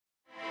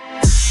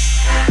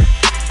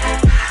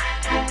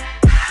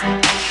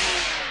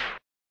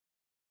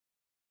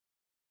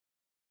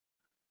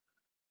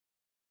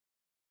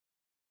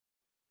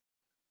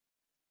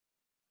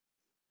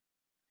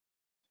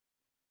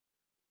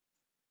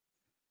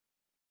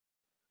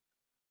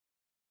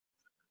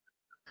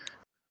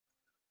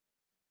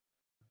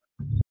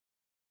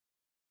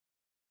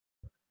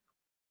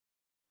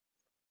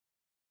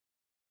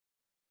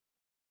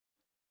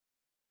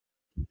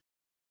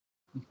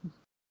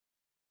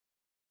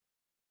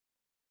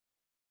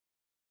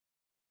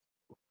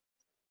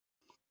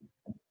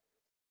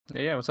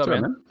Yeah, what's up,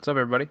 Sorry, man? man. What's up,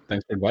 everybody?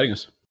 Thanks for inviting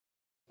us.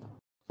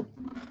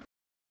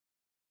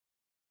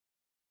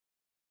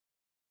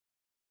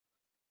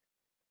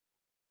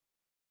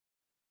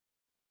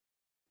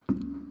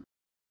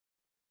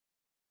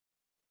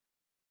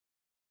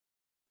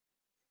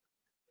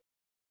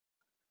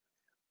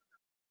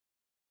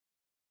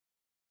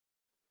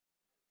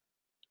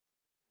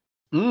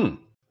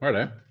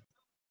 Righto.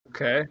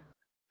 Okay,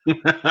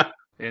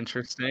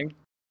 interesting.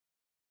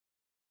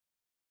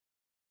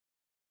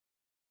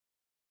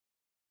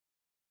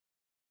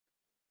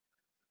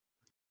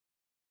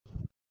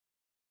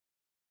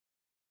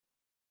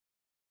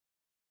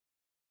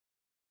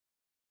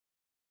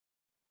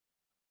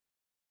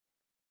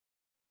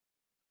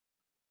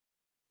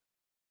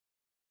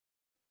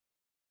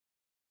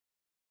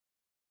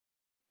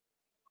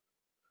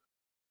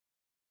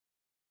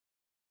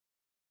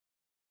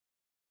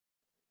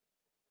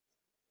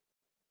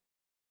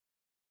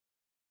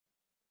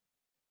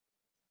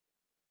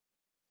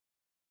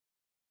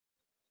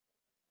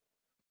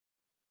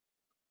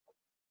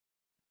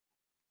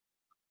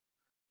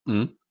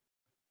 Mm.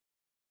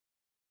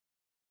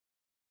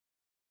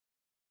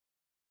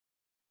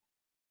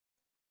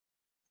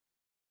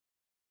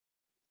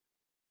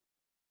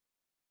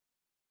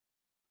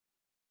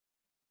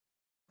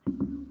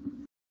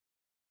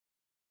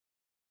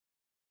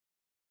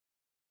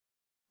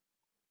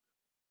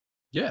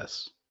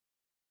 Yes.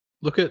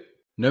 Look at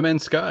No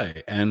Man's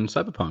Sky and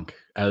Cyberpunk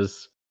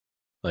as,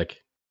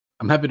 like,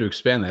 I'm happy to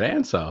expand that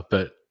answer,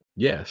 but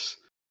yes,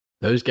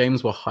 those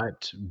games were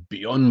hyped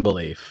beyond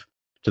belief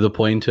to the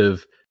point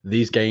of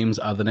these games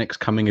are the next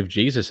coming of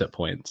Jesus at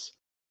points.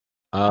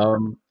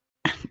 Um,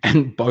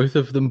 and both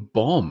of them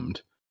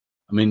bombed.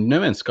 I mean,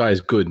 No Man's Sky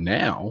is good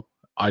now.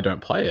 I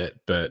don't play it,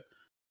 but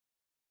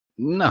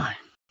no.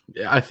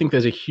 I think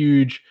there's a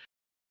huge,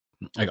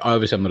 like,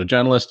 obviously I'm not a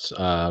journalist.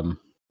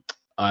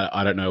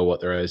 I don't know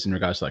what there is in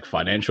regards to like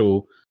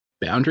financial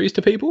boundaries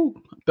to people,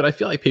 but I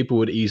feel like people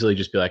would easily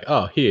just be like,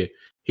 "Oh,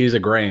 here's a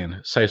grand.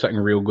 Say something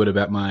real good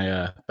about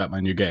my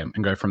new game,"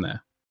 and go from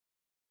there.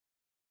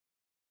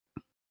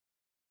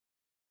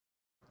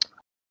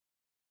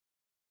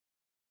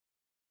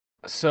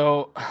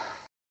 So,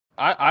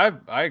 I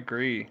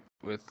agree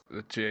with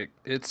Jake.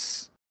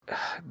 It's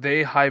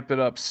they hype it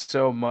up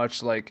so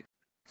much. Like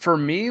for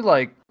me,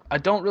 like I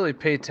don't really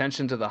pay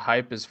attention to the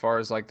hype as far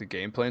as like the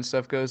gameplay and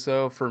stuff goes.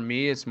 Though for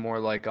me, it's more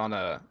like on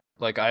a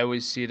like I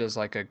always see it as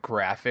like a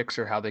graphics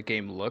or how the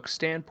game looks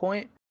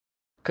standpoint.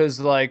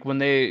 Because, like, when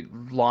they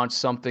launch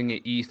something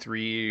at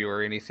E3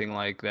 or anything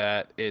like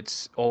that,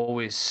 it's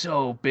always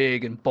so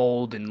big and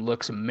bold and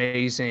looks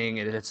amazing.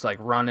 And it's, like,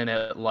 running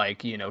at,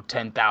 like,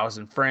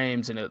 10,000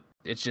 frames and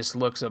it just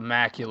looks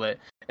immaculate.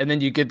 And then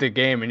you get the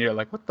game and you're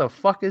like, what the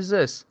fuck is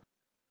this?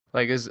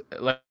 Like,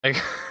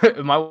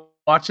 am I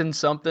watching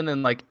something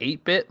in, like,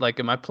 8-bit? Like,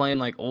 am I playing,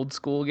 like, old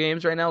school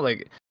games right now?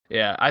 Like,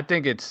 yeah, I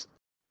think it's,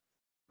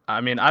 I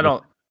mean, The,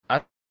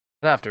 I'd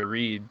have to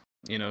read,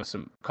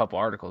 some couple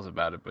articles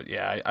about it, but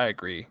yeah, I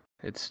agree.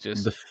 It's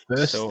just the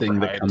first so thing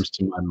that overhyped. comes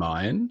to my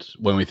mind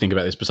when we think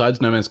about this, besides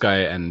No Man's Sky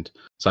and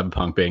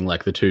Cyberpunk being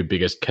like the two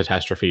biggest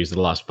catastrophes of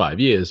the last 5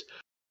 years,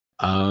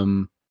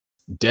 um,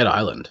 Dead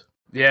Island.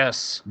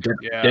 Yes. Dead,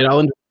 Yeah. Dead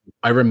Island.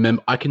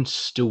 I can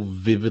still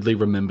vividly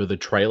remember the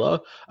trailer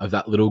of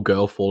that little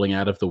girl falling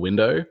out of the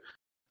window.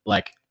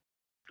 Like,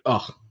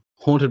 oh,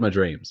 haunted my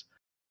dreams.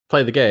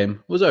 Play the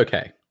game, was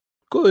okay.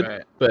 Good,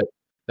 Right. but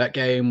that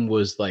game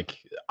was like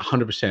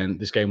 100%.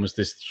 This game was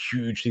this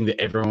huge thing that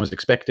everyone was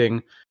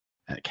expecting,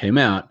 and it came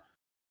out,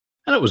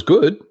 and it was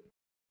good.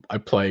 I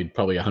played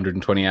probably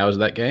 120 hours of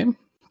that game,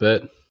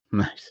 but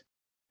mate,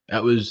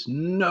 that was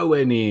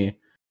nowhere near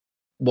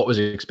what was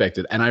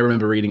expected. And I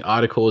remember reading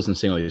articles and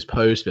seeing all these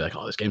posts, be like,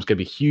 "Oh, this game's gonna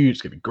be huge.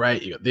 It's gonna be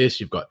great. You got this.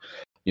 You've got,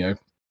 you know,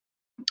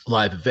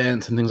 live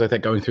events and things like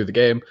that going through the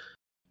game."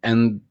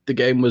 And the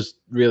game was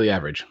really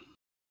average.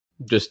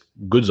 Just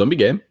good zombie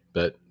game,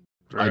 but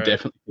I Right.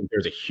 definitely think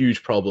there's a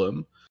huge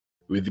problem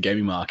with the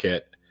gaming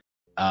market,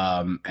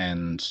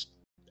 and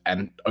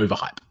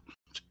overhype.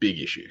 It's a big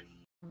issue.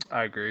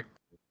 I agree.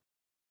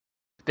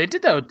 They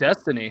did that with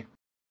Destiny.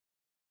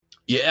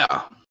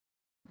 Yeah.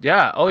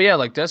 Yeah. Oh, yeah.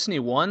 Like Destiny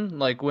 1,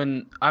 like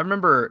when I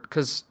remember,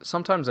 because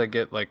sometimes I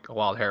get like a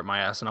wild hair at my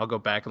ass and I'll go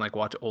back and like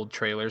watch old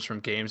trailers from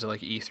games at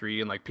like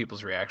E3 and like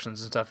people's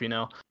reactions and stuff.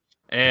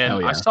 And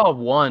Hell I yeah. saw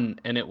one,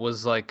 and it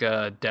was like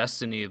a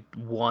Destiny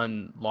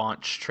 1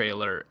 launch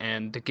trailer,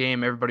 and the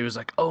game, everybody was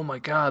like, "Oh my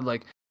god,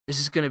 like this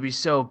is gonna be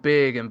so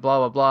big," and blah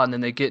blah blah. And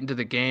then they get into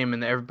the game,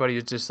 and everybody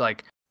was just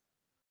like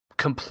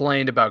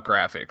complained about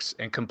graphics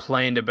and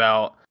complained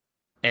about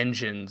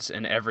engines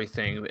and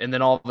everything. And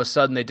then all of a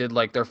sudden, they did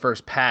like their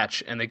first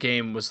patch, and the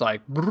game was like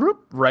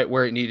right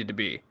where it needed to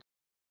be.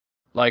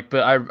 Like,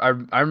 but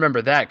I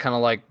remember that kind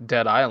of like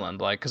Dead Island,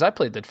 like, because I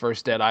played the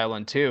first Dead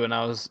Island too, and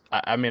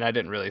I mean, I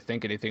didn't really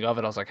think anything of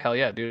it. I was like, hell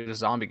yeah, dude, a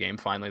zombie game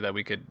finally that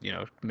we could,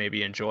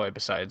 maybe enjoy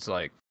besides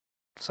like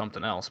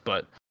something else.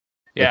 But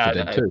Left 4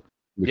 yeah, Dead 2.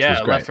 which was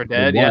Yeah, Left great. 4 Or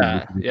Dead. 1, which Yeah,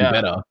 was even yeah,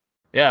 better.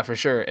 yeah, for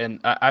sure. And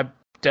I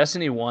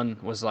Destiny 1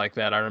 was like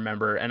that. I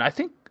remember, and I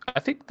think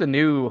the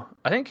new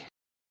I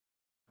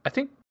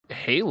think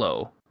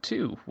Halo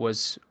 2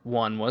 was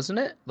one, wasn't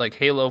it? Like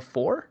Halo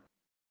 4,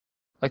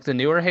 like the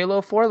newer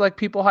Halo 4. Like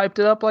people hyped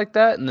it up like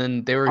that, and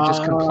then they were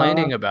just Uh,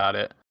 complaining about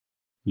it.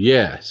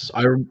 yes,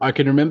 I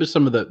can remember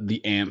some of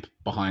the amp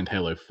behind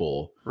Halo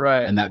 4,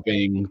 Right, and that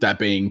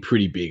being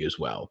pretty big as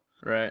well.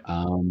 right.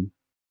 Um,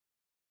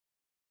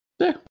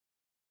 yeah,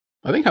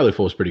 I think Halo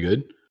 4 is pretty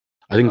good.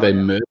 I think Oh they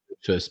yeah, merged it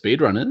for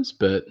speedrunners,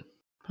 but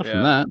apart from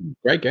yeah, that,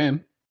 great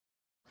game.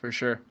 for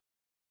sure.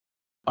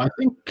 I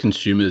think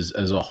consumers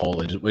as a whole,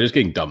 we're just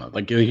getting dumber.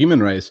 Like the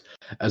human race,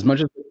 as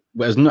much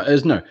as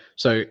no.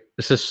 So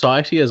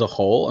society as a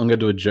whole, I'm going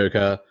to do a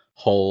Joker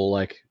whole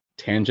like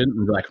tangent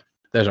and be like,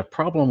 there's a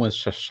problem with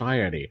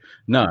society.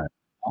 No,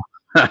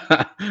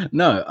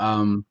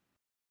 no.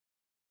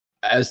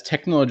 As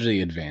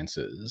technology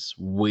advances,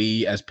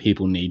 we as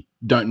people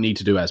don't need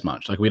to do as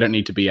much. Like we don't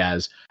need to be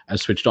as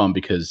switched on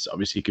because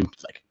obviously you can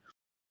like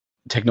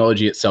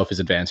technology itself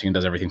is advancing and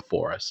does everything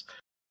for us.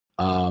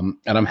 And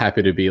I'm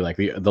happy to be like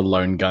the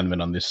lone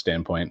gunman on this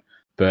standpoint.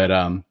 But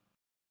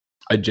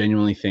I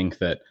genuinely think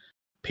that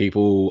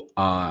people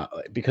are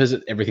because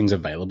everything's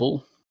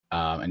available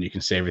and you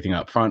can see everything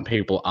up front.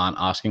 People aren't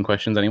asking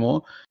questions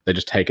anymore. They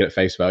just take it at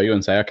face value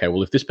and say, okay,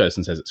 well, if this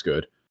person says it's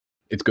good,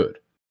 it's good.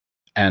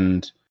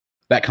 And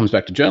that comes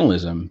back to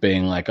journalism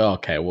being like, oh,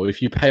 okay, well,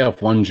 if you pay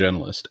off one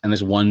journalist and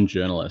this one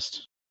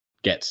journalist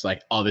gets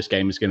like, oh, this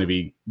game is going to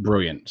be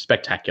brilliant,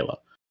 spectacular,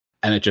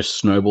 and it just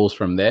snowballs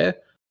from there,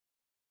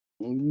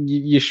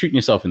 you're shooting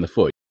yourself in the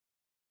foot.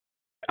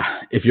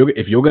 If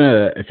you're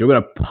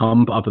gonna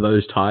pump up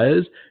those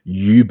tires,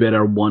 you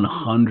better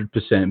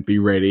 100% be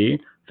ready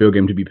for your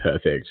game to be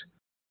perfect.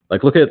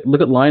 Like look at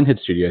Lionhead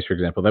Studios, for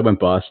example. They went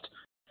bust.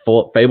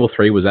 Fable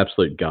 3 was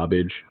absolute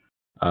garbage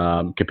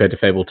compared to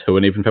Fable 2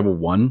 and even Fable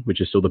 1, which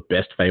is still the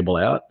best Fable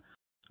out.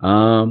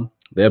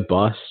 They're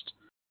bust.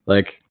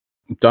 Like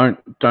don't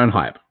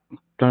hype.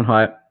 Don't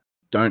hype.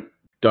 Don't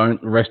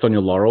don't rest on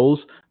your laurels.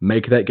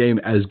 Make that game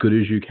as good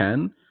as you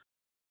can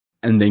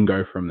and then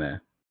go from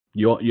there.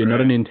 You're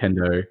not a Right.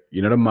 Nintendo.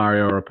 You're not a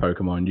Mario or a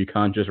Pokemon. You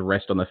can't just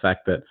rest on the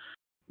fact that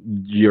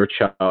you're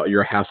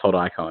a household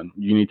icon.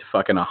 You need to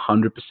fucking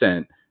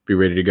 100% be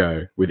ready to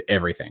go with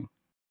everything.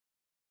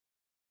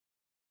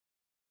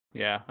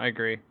 Yeah, I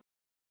agree.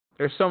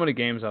 There's so many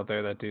games out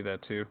there that do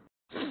that too,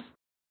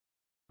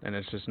 and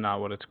it's just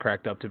not what it's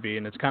cracked up to be,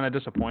 and it's kind of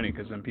disappointing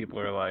because then people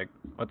are like,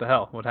 "What the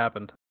hell? What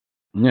happened?"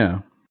 Yeah.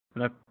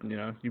 And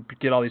you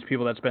get all these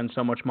people that spend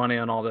so much money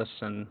on all this,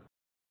 and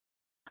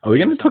Are we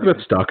going to game's talk not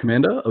about Star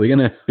Commander? Are we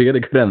gonna go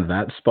down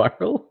that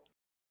spiral?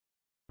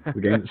 The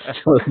game that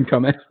still hasn't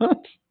come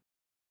out.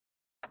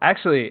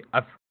 Actually,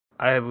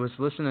 I was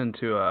listening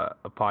to a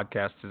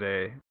podcast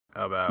today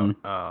about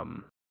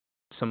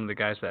some of the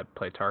guys that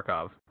play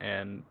Tarkov,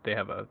 and they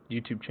have a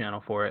YouTube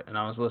channel for it. And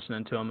I was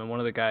listening to them, and one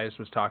of the guys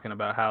was talking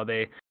about how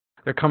they're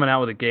coming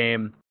out with a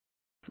game.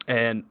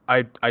 And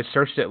I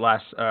searched it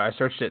I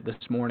searched it this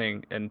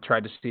morning and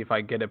tried to see if I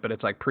get it, but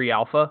it's like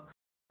pre-alpha,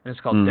 and it's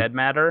called Dead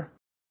Matter,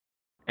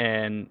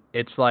 and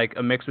it's like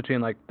a mix between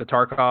like the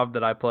Tarkov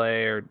that I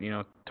play or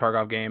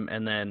Tarkov game,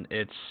 and then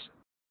it's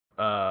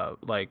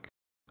like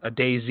a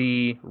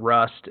DayZ,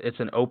 Rust. It's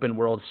an open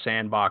world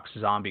sandbox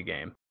zombie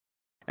game.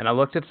 And I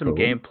looked at some Cool.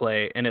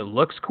 gameplay and it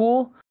looks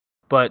cool,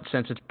 but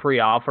since it's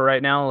pre-alpha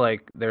right now,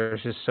 like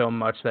there's just so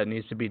much that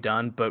needs to be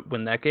done. But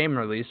when that game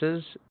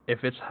releases, if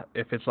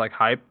it's like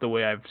hyped the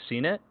way I've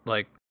seen it,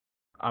 like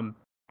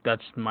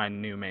that's my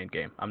new main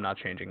game. I'm not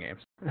changing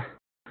games.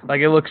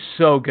 Like it looks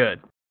so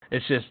good.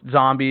 It's just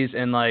zombies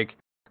and like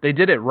they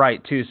did it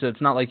right too, so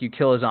it's not like you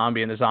kill a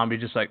zombie and the zombie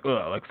just like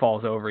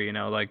falls over,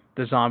 like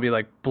the zombie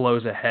like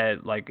blows a head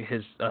like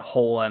a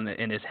hole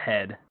in his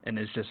head, and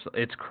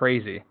it's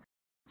crazy.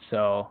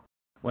 So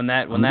when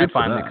that I'm good for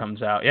finally that.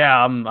 comes out,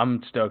 yeah,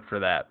 I'm stoked for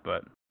that.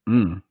 But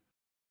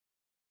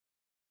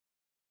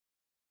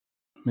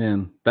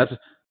Man, that's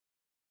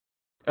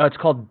it's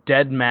called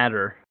Dead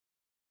Matter.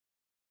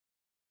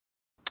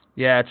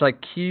 Yeah, it's like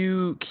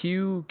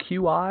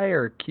QI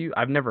or Q.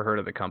 I've never heard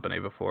of the company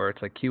before.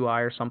 It's like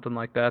QI or something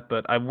like that.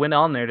 But I went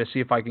on there to see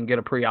if I can get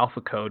a pre-alpha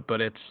code,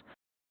 but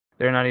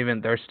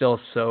they're still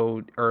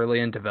so early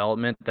in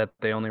development that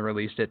they only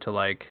released it to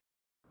like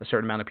a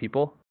certain amount of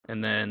people,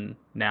 and then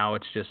now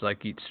it's just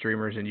like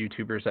streamers and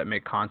YouTubers that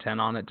make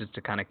content on it just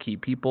to kind of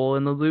keep people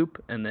in the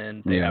loop, and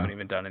then they haven't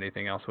even done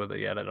anything else with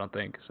it yet, I don't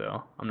think.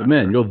 So I'm not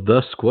man, sure. you're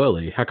the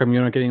Squirly. How come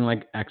you're not getting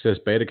like access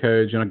beta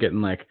codes? You're not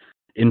getting like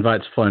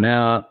invites flown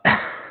out?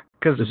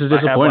 Because This is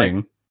disappointing.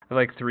 I have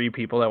like 3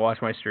 people that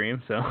watch my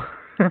stream, so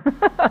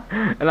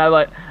and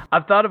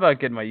I've thought about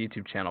getting my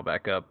YouTube channel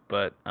back up,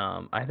 but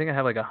I think I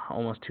have like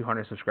almost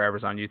 200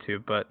 subscribers on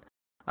YouTube, but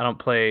I don't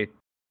play.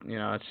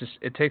 It's just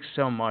it takes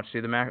so much.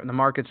 Dude, the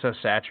market's so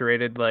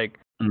saturated. Like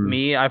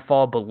me, I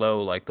fall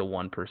below like the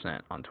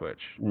 1% on Twitch.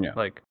 Yeah.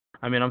 Like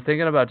I mean, I'm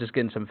thinking about just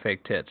getting some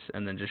fake tits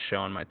and then just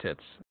showing my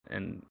tits,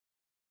 and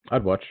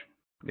I'd watch.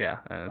 yeah,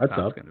 I'd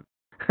sub.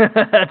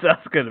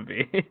 That's gonna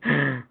be.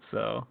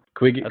 So.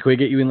 Can we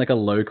get you in like a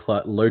low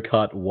cut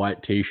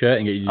white t-shirt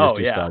and get you to just Oh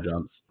do yeah. star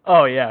jumps?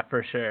 Oh yeah,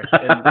 for sure.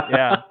 And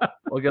yeah,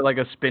 we'll get like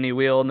a spinny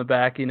wheel in the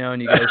back, and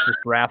you guys just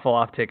raffle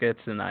off tickets,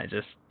 and I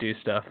just do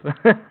stuff.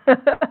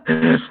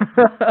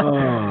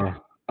 Oh,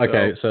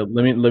 okay. So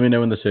let me know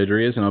when the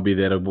surgery is, and I'll be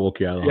there to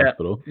walk you out of the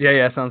hospital.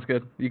 Yeah, sounds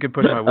good. You could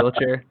push my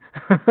wheelchair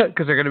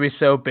because they're gonna be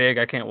so big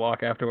I can't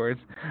walk afterwards.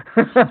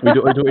 Are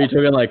you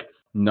talking like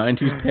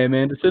 90s Pam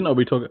Anderson? Or are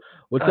we talking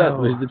what's that?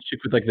 Who's the chick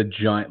with like the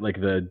giant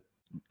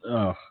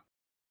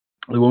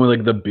the one with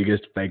like the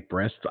biggest fake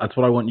breasts? That's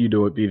what I want you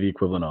to be the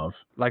equivalent of.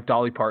 Like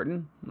Dolly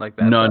Parton, like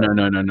that. No.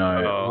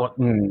 Oh. What?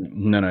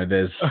 No.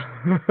 There's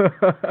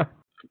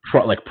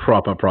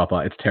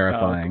proper. It's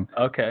terrifying.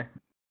 Oh, okay.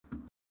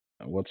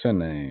 What's her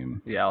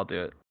name? Yeah, I'll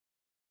do it.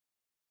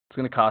 It's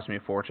gonna cost me a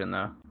fortune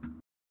though.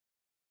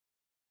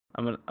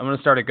 I'm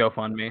gonna start a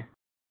GoFundMe.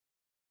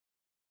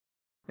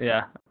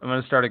 Yeah, I'm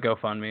gonna start a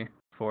GoFundMe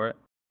for it.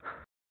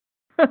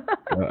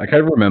 I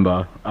can't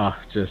remember.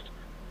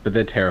 But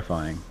they're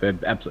terrifying. They're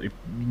absolutely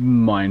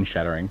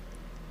mind-shattering.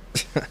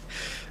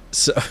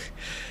 So,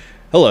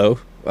 hello.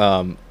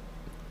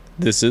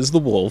 This is the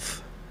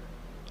Wolf,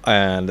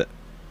 and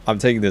I'm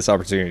taking this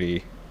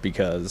opportunity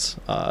because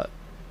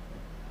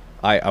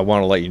I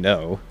want to let you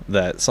know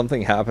that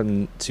something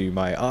happened to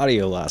my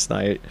audio last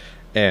night,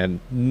 and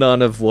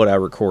none of what I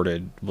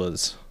recorded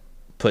was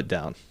put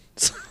down.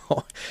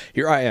 So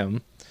here I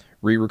am,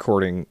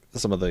 re-recording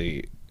some of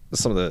the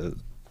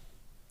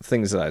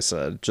things that I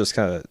said, just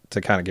to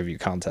give you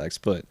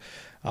context. But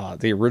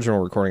the original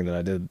recording that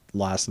I did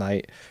last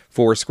night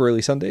for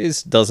Squirly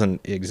Sundays doesn't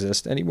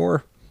exist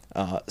anymore.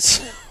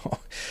 So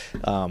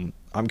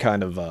I'm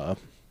kind of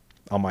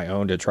on my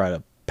own to try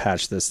to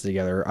patch this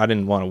together. I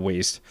didn't want to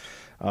waste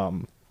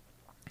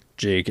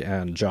Jake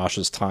and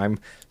Josh's time,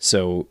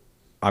 so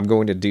I'm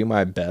going to do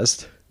my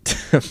best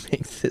to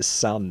make this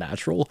sound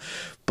natural,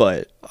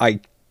 but I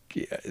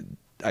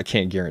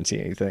can't guarantee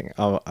anything.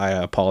 I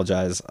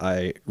apologize.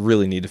 I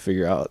really need to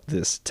figure out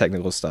this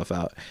technical stuff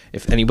out.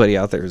 If anybody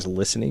out there is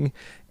listening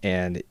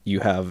and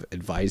you have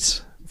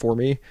advice for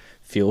me,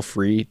 feel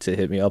free to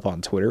hit me up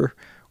on Twitter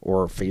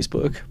or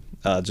Facebook.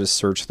 Just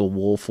search the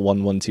Wolf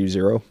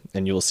 1120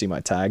 and you'll see my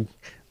tag.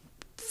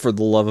 For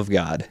the love of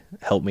God,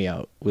 help me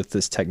out with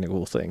this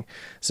technical thing.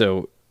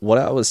 So what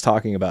I was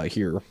talking about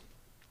here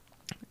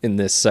in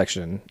this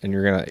section, and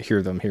you're going to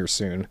hear them here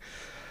soon,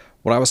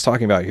 what I was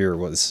talking about here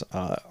was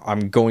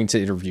I'm going to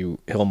interview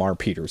Hilmar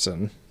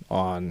Peterson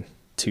on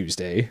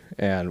Tuesday,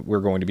 and we're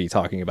going to be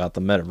talking about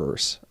the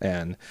metaverse.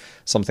 And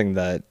something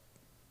that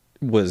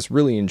was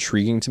really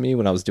intriguing to me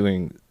when I was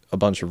doing a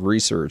bunch of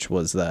research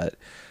was that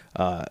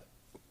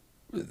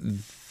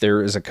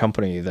there is a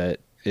company that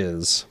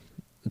is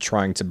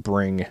trying to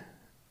bring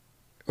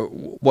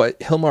what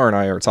Hilmar and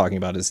I are talking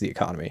about is the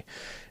economy.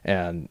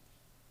 And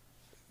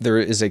there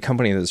is a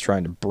company that's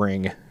trying to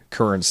bring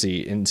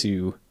currency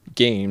into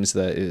games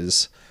that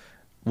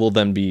will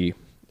then be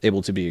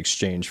able to be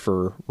exchanged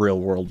for real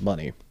world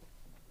money.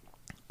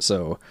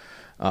 So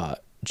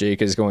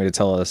Jake is going to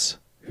tell us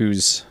who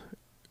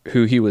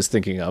he was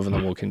thinking of, and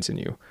then we'll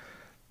continue.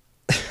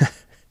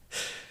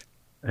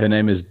 Her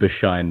name is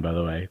Beshine, by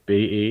the way.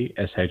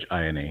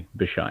 Beshine.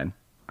 Beshine.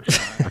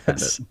 I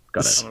found it.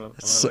 Got it. I'm gonna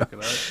look it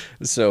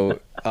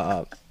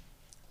up.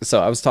 So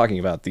I was talking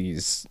about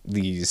these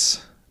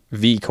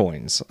V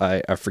coins.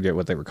 I forget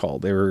what they were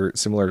called. They were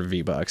similar to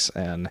V-Bucks,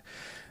 and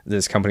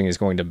this company is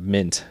going to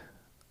mint,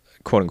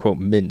 quote unquote,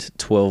 mint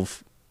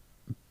 12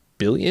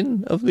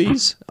 billion of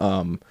these.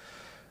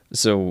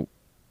 So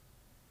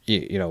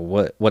you know,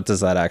 what does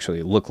that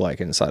actually look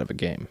like inside of a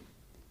game?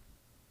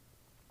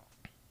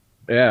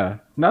 Yeah,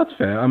 that's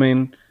fair. I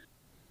mean,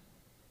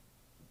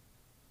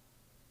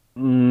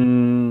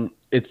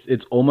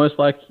 it's almost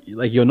like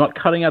you're not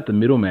cutting out the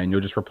middleman.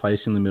 You're just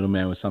replacing the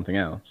middleman with something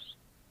else.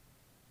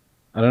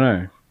 I don't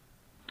know.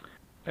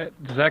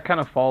 Does that kind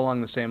of fall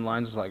along the same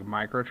lines as like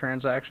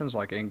microtransactions,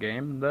 like in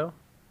game though?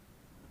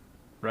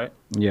 Right?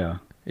 Yeah.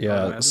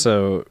 Yeah.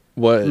 So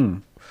what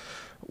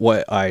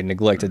I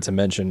neglected to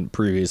mention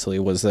previously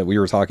was that we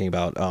were talking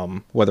about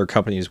whether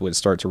companies would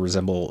start to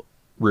resemble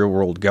real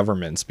world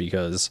governments,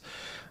 because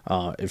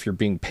if you're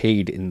being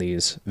paid in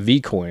these V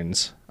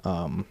coins,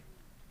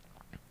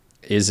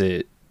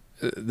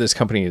 this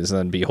company is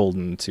then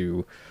beholden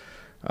to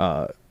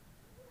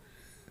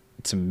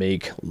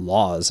make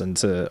laws and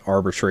to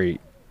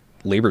arbitrate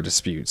labor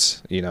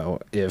disputes. You know,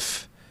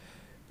 if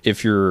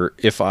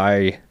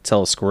I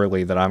tell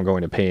Squirly that I'm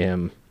going to pay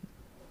him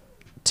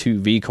 2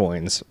 V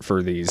coins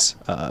for these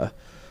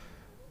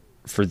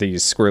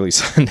Squirly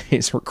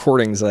Sundays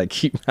recordings that I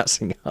keep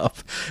messing up,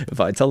 if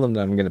I tell them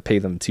that I'm going to pay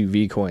them 2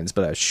 V coins,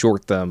 but I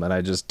short them and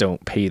I just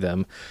don't pay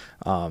them,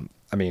 I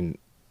mean,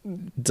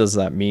 does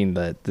that mean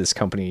that this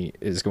company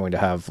is going to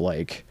have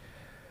like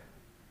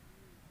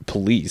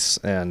police,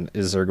 and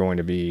is there going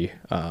to be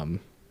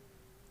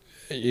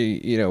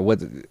you know, what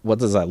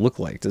does that look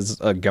like?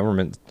 Does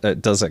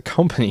a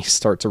company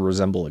start to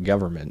resemble a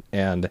government?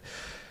 And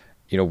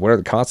you know, what are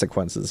the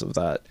consequences of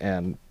that?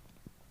 And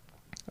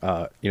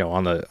on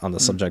the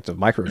subject of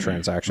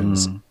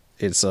microtransactions,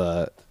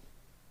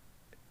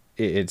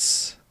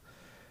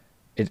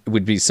 it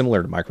would be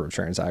similar to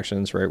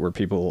microtransactions, right? Where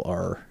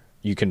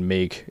you can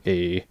make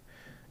an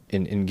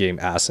in-game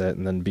asset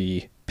and then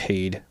be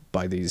paid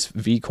by these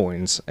V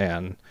coins,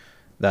 and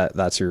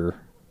that's your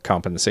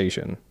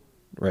compensation,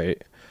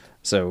 right?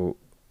 So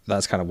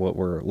that's kind of what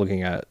we're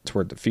looking at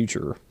toward the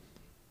future.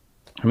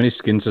 How many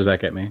skins does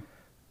that get me?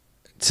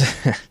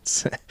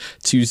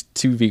 two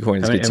V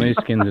coins. How many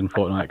skins in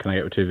Fortnite can I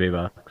get with 2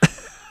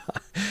 V-Bucks?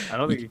 I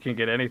don't think you can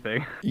get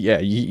anything. Yeah,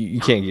 you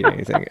can't get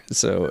anything.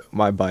 So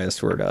my bias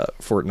toward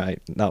Fortnite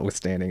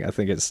notwithstanding, I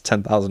think it's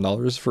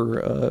 $10,000 for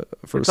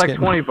it's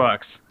skin. like $20.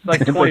 It's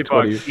like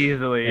 $20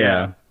 easily.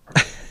 Yeah.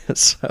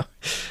 So,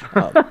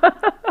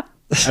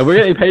 are we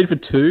getting paid for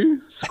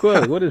 2?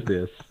 Squirrel, what is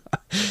this?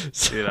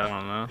 Dude, I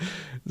don't know.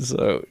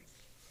 So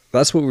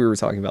that's what we were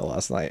talking about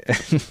last night.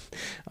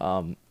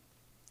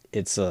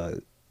 It's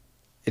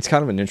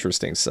kind of an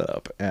interesting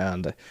setup,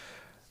 and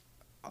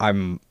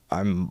I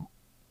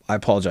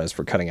apologize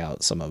for cutting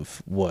out some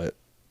of what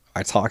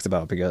I talked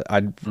about, because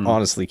I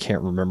honestly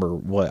can't remember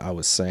what I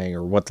was saying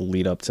or what the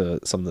lead up to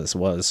some of this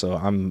was. So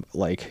I'm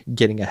like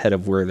getting ahead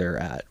of where they're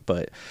at,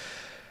 but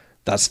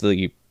that's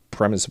the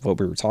premise of what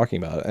we were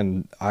talking about.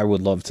 And I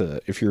would love to,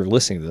 if you're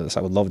listening to this,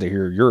 I would love to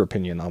hear your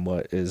opinion on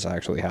what is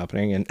actually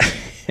happening and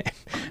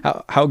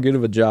how good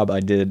of a job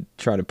I did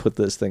trying to put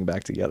this thing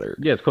back together.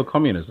 Yeah, it's called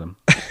communism.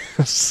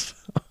 So,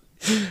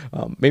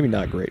 maybe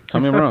not great. Tell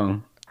me I'm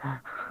wrong.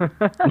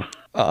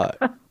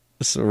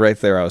 So right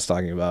there, I was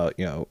talking about,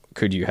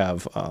 could you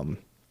have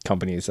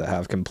companies that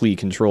have complete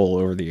control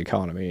over the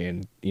economy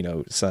and,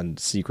 send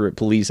secret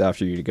police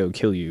after you to go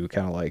kill you,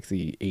 kind of like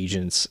the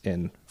agents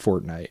in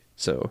Fortnite.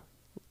 So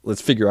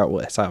let's figure out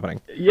what's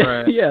happening. Yeah,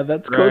 right. Yeah,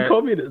 that's called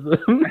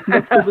communism.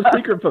 That's called the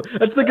secret police.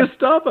 That's the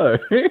Gestapo.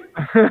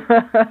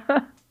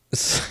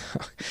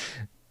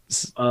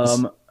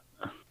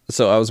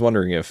 So I was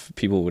wondering if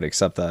people would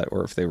accept that,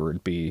 or if there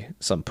would be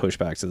some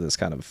pushback to this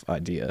kind of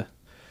idea.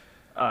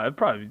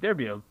 There'd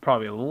be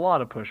probably a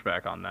lot of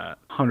pushback on that.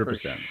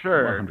 100%.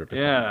 Sure. 100%.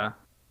 Yeah.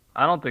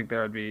 I don't think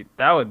there would be.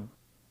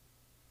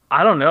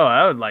 I don't know.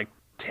 I would like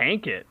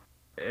tank it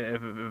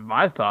if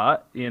my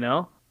thought,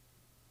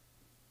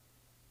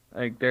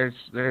 Like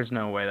there's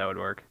no way that would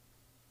work.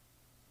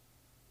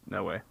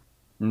 No way.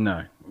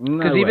 No.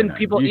 Because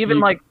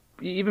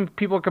even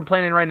people are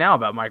complaining right now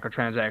about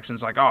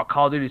microtransactions, like, oh,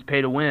 Call of Duty's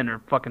pay to win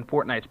or fucking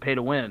Fortnite's pay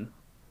to win.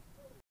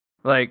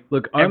 Like,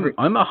 look, I'm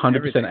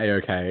 100%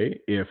 A-okay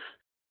if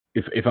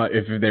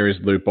there is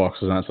loot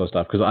boxes and that sort of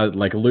stuff, because I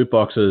like loot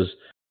boxes.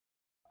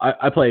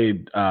 I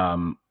played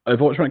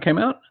Overwatch when it came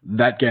out.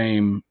 That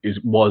game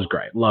was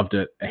great, loved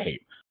it a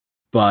heap,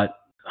 but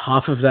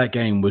half of that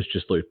game was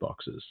just loot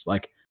boxes.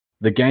 Like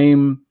the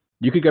game,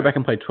 you could go back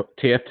and play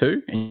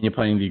TF2, and you're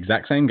playing the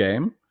exact same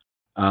game,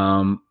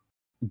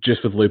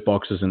 just with loot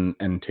boxes and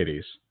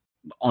titties.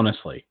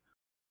 Honestly,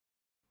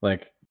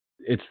 like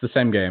it's the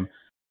same game.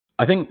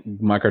 I think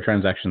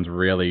microtransactions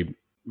really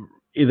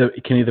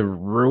can either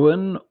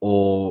ruin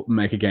or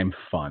make a game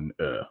fun.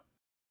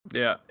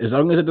 Yeah. As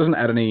long as it doesn't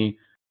add any,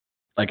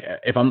 like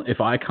if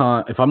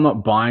I'm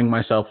not buying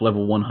myself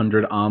level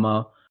 100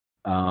 armor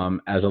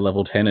as a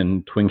level 10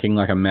 and twinking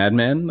like a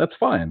madman, that's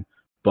fine.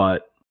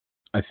 But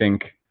I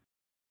think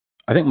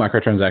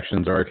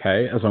microtransactions are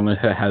okay as long as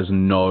it has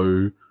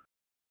no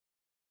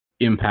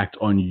impact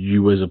on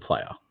you as a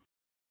player.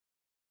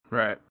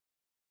 Right.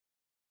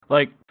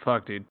 Like,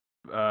 fuck, dude.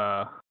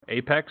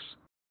 Apex,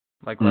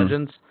 like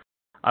Legends.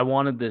 I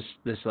wanted this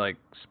like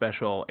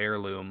special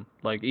heirloom.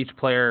 Like each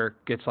player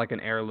gets like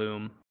an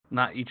heirloom.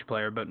 Not each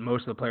player, but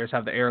most of the players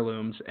have the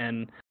heirlooms,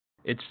 and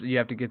you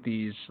have to get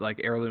these like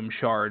heirloom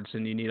shards,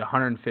 and you need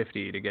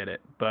 150 to get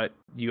it. But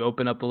you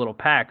open up the little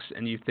packs,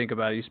 and you think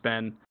about it, you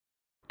spend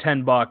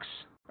 $10,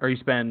 or you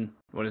spend,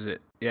 what is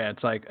it? Yeah,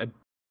 it's like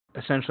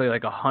essentially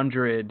like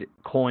 100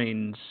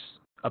 coins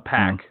a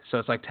pack. So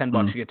it's like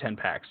 $10, you get 10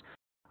 packs.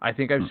 I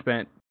think I've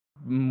spent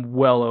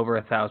well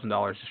over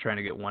 $1,000 just trying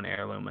to get one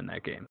heirloom in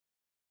that game.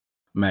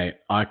 Mate,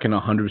 I can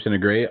 100%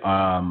 agree.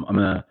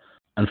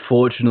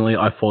 Unfortunately,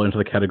 I fall into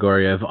the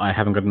category of I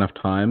haven't got enough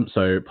time,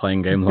 so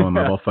playing games on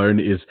my mobile phone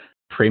is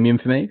premium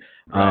for me.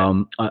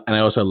 Right. And I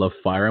also love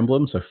Fire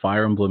Emblem, so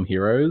Fire Emblem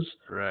Heroes.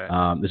 Right.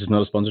 This is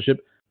not a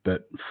sponsorship,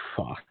 but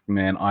fuck,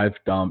 man, I've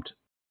dumped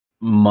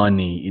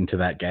money into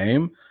that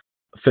game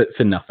for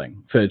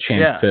nothing, for a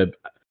chance,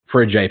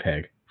 for a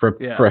JPEG, for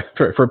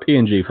a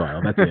PNG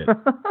file. That's it.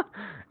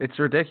 It's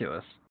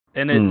ridiculous,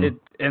 and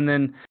and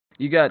then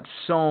you got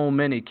so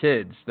many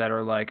kids that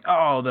are like,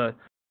 oh, the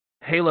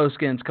Halo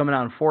skin's coming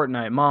out in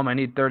Fortnite. Mom, I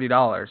need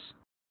 $30.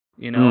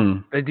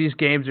 These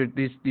games are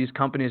these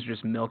companies are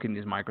just milking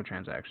these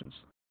microtransactions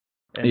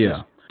and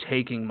just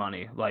taking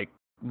money, like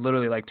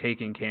literally like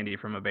taking candy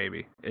from a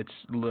baby. It's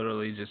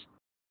literally just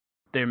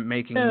they're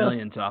making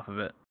millions off of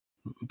it.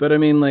 But I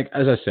mean, like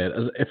as I said,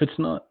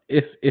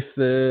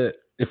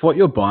 if what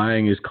you're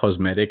buying is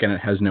cosmetic and it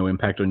has no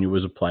impact on you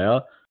as a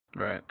player,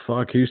 right?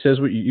 Fuck, who says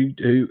what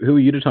who are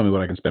you to tell me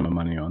what I can spend my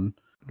money on?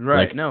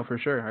 Right. Like, No, for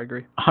sure. I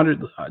agree.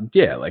 100,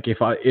 yeah. Like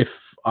if I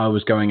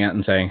was going out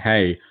and saying,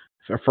 hey,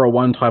 for a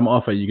one-time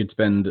offer, you could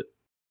spend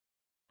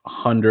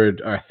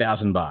 100 or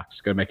 $1,000. Got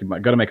to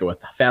make it worth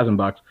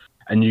 $1,000,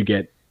 and you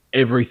get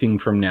everything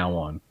from now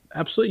on.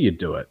 Absolutely, you'd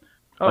do it.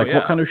 Oh, Like,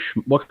 yeah.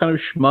 what kind of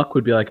schmuck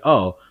would be like,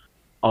 oh,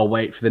 I'll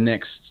wait for the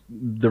next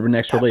That'd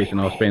release, be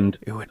and I'll me. spend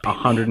It would be me.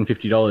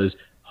 $150,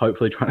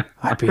 hopefully trying.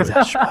 I'd be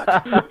that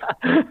schmuck.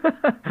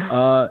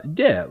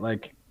 Yeah,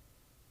 like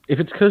if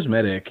it's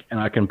cosmetic and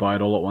I can buy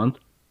it all at once,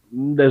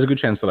 there's a good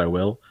chance that I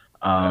will.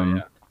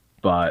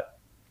 But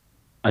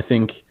I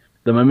think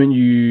the moment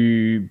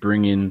you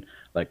bring in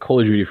like Call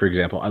of Duty, for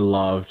example, I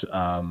loved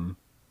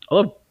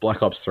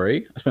Black Ops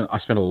 3. I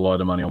spent a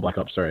lot of money on Black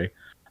Ops 3,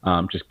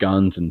 just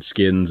guns and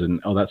skins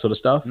and all that sort of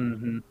stuff.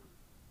 Mm-hmm.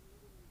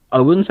 I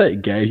wouldn't say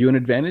it gave you an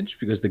advantage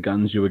because the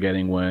guns you were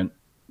getting weren't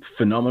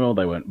phenomenal.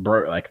 They weren't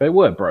they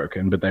were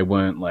broken, but they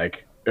weren't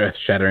like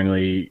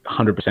earth-shatteringly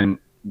 100%,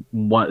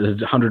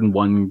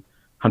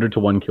 100 to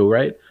 1 kill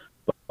rate.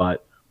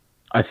 But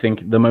I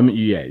think the moment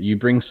you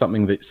bring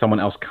something that someone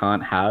else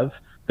can't have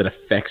that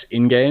affects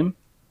in-game,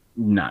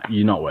 nah,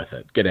 you're not worth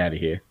it. Get out of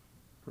here.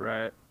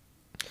 Right.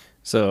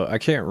 So I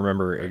can't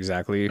remember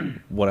exactly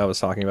what I was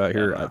talking about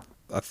here.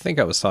 I think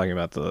I was talking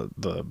about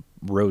the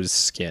rose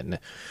skin.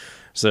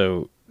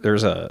 So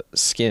there's a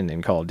skin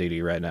in Call of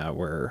Duty right now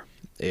where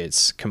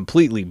it's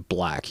completely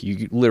black.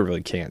 You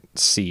literally can't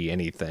see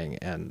anything,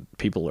 and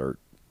people are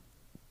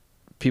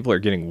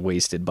getting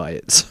wasted by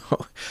it.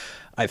 So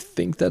I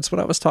think that's what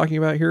I was talking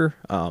about here.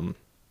 I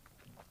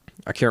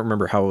can't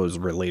remember how I was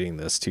relating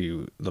this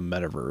to the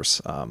metaverse.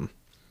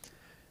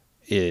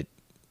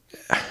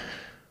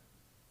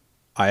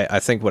 I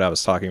think what I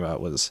was talking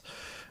about was,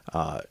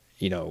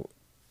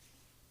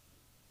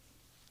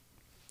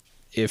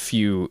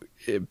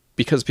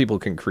 because people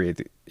can create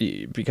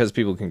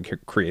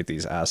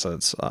these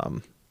assets,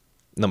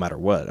 no matter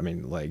what. I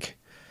mean, like,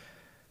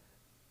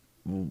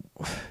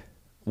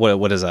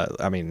 what is that?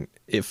 I mean,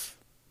 if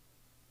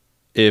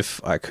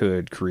I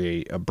could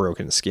create a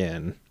broken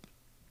skin,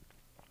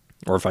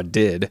 or if I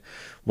did,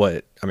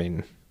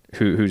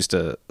 who's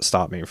to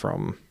stop me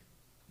from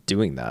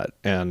doing that?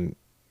 And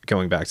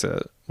going back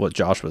to what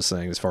Josh was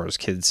saying, as far as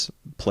kids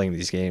playing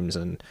these games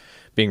and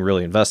being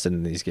really invested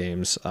in these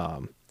games,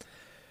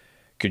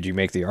 could you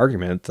make the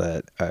argument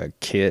that a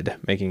kid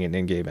making an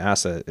in-game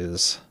asset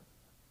is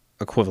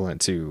equivalent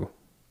to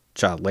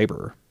child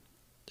labor?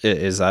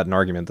 Is that an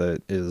argument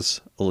that is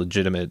a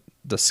legitimate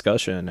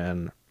discussion?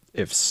 And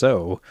if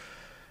so,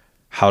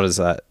 how does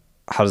that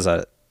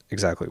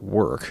exactly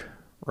work?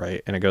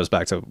 Right. And it goes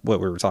back to what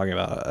we were talking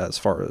about as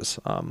far as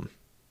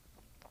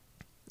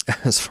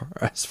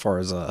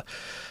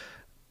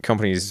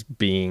companies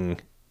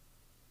being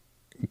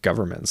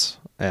governments,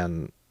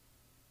 and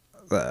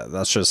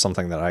that's just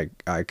something that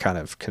I kind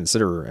of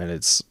consider, and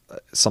it's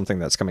something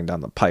that's coming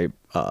down the pipe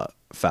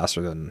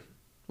faster than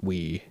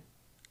we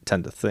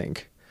tend to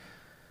think.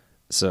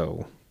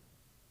 So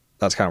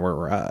that's kind of where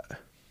we're at.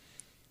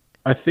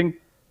 I think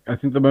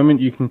the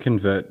moment you can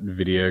convert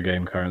video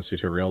game currency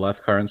to real life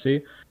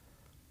currency,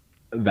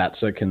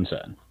 that's a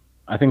concern.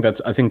 I think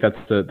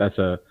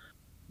that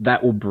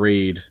will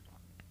breed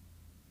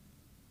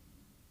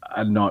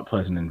a not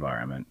pleasant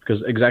environment,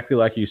 because exactly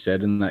like you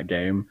said in that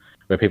game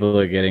where people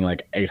are getting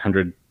like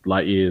 800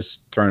 light years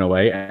thrown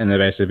away, and they're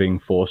basically being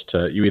forced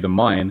to, you either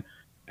mine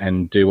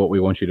and do what we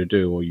want you to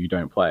do, or you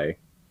don't play.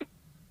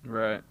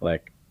 Right.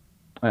 Like,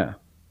 yeah,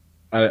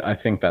 I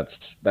think that's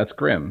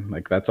grim.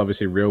 Like, that's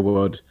obviously real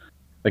world.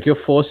 Like,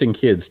 you're forcing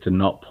kids to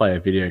not play a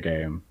video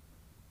game,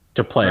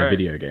 to play a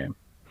video game.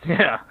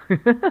 Yeah.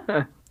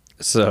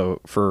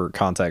 So for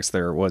context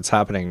there, what's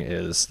happening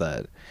is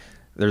that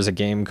there's a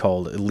game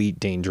called Elite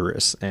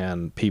Dangerous,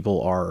 and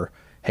people are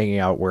hanging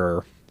out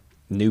where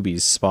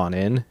newbies spawn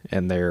in,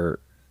 and they're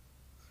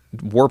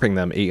warping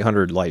them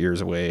 800 light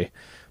years away,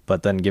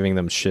 but then giving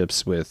them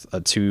ships with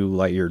a 2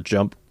 light year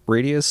jump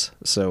radius.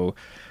 So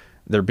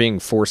they're being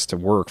forced to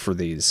work for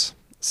these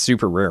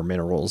super rare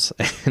minerals,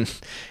 and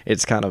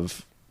it's kind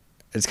of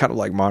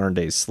like modern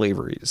day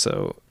slavery.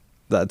 So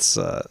that's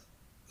the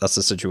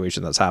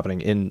situation that's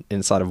happening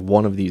inside of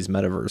one of these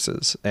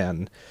metaverses.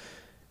 And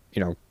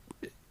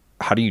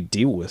how do you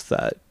deal with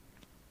that?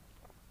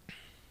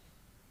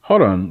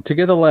 Hold on,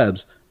 Together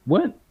Labs,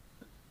 that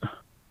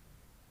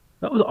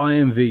was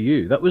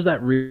IMVU. That was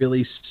that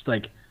really,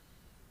 like,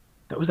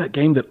 that was that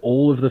game that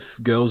all of the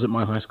girls at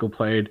my high school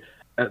played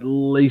at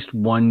least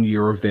 1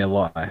 year of their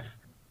life.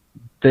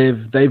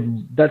 That's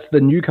the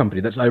new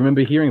company. I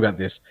remember hearing about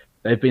this.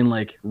 They've been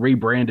like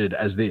rebranded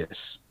as this.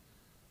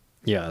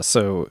 Yeah,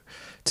 so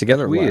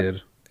Together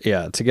Weird.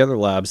 Together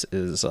Labs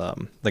is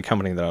the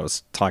company that I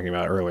was talking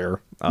about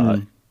earlier.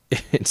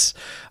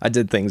 I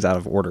did things out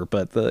of order,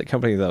 but the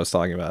company that I was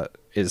talking about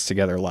is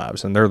Together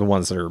Labs, and they're the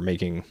ones that are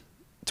making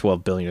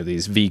 12 billion of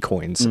these V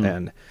coins,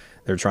 and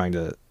they're trying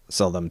to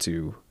sell them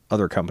to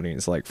other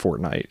companies like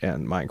Fortnite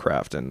and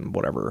Minecraft and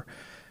whatever.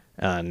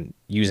 And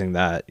using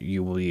that,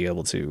 you will be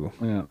able to.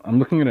 Yeah, I'm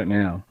looking at it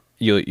now.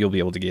 you'll be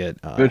able to get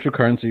Virtual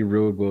currency,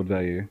 real world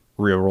value.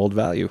 real world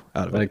value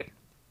out of it. Like,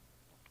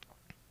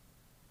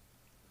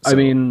 So, I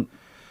mean,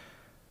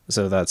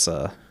 so that's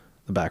the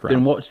background.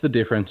 then what's the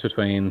difference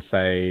between,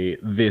 say,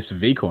 this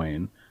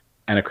V-coin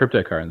and a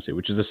cryptocurrency,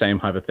 which is the same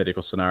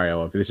hypothetical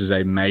scenario of this is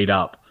a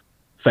made-up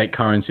fake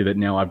currency that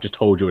now I've just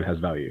told you it has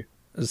value?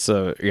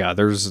 So yeah,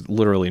 there's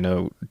literally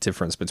no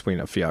difference between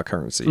a fiat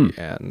currency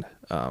and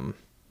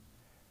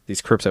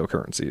these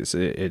cryptocurrencies.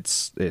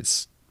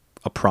 It's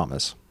a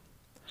promise.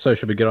 So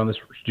should we get on this?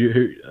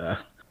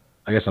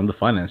 I guess I'm the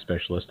finance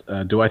specialist.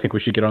 Do I think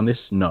we should get on this?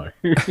 No.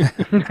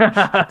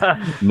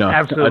 No.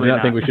 Absolutely I do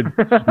not think we should.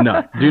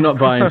 No. Do not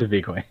buy into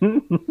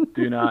Bitcoin.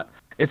 Do not.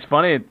 It's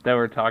funny that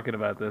we're talking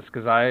about this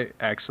because I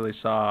actually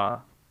saw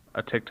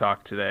a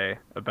TikTok today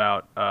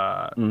about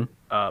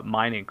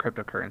mining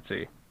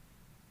cryptocurrency.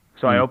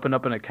 So I opened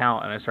up an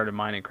account and I started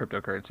mining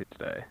cryptocurrency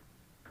today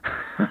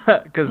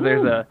because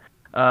there's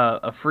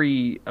a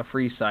free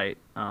site,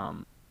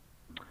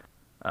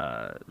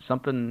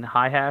 something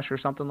high hash or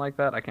something like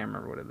that. I can't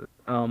remember what it is.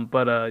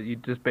 But you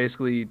just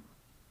basically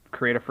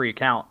create a free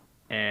account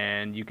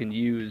and you can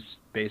use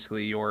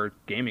basically your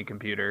gaming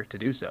computer to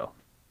do so.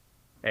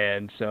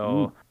 And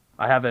so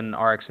I have an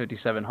RX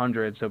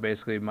 5700, so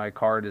basically my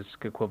card is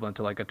equivalent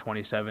to like a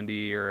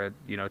 2070 or a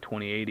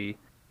 2080.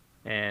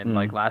 And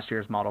like last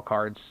year's model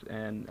cards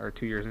or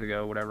 2 years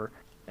ago, whatever.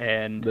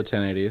 And the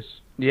 1080s.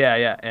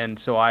 Yeah. And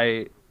so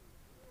I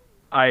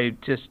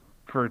just,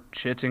 for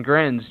shits and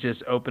grins,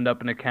 just opened up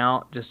an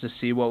account just to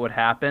see what would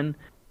happen,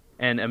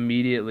 and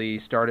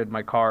immediately started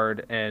my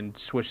card and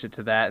switched it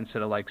to that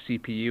instead of like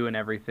CPU and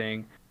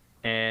everything.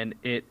 And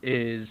it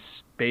is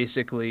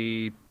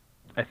basically,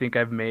 I think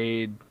I've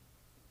made,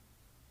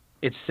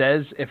 it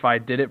says if I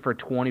did it for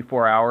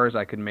 24 hours,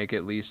 I could make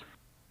at least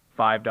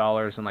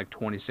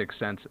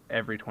 $5.26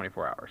 every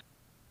 24 hours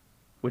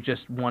with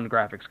just one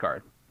graphics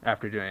card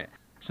after doing it.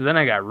 So then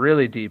I got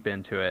really deep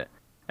into it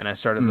and I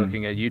started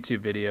looking at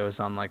YouTube videos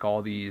on like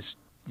all these,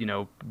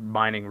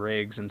 mining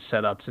rigs and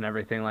setups and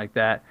everything like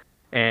that.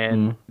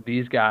 And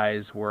these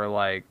guys were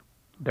like,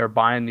 they're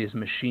buying these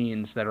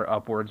machines that are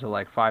upwards of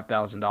like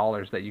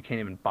 $5,000 that you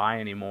can't even buy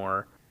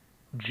anymore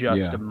just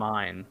to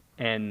mine.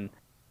 And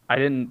I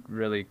didn't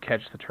really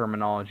catch the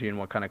terminology and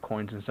what kind of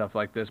coins and stuff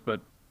like this, but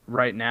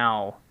right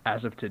now,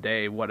 as of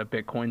today, what a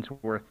Bitcoin's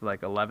worth,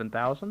 like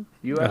 11,000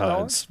 US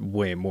dollars? It's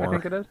way more. I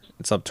think it is.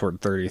 It's up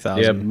toward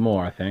 30,000. Yeah,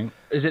 more, I think.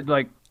 Is it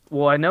like?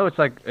 Well, I know it's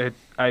like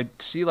I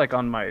see like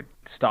on my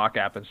stock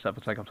app and stuff,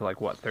 it's like up to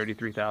like what,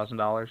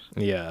 $33,000?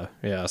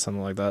 Yeah,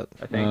 something like that.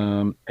 I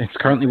think it's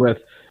currently worth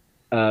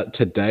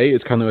today.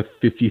 It's currently worth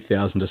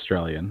 50,000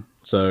 Australian.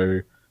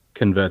 So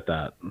convert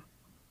that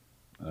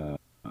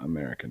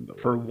American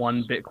dollar for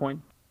one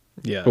Bitcoin.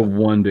 Yeah, for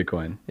one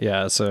Bitcoin.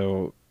 Yeah,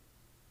 so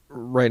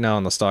right now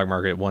in the stock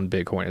market, one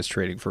Bitcoin is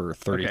trading for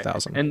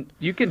 30,000. Okay. And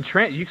you can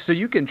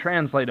you can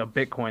translate a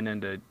Bitcoin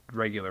into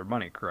regular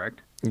money, correct?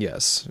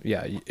 Yes.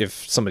 Yeah, if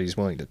somebody's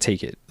willing to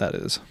take it, that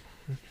is.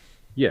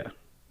 Yeah.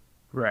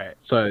 Right.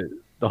 So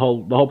the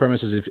whole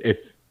premise is if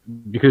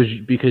because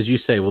you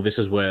say, well, this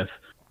is worth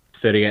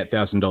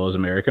 $38,000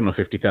 American or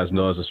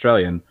 $50,000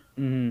 Australian,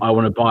 I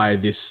want to buy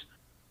this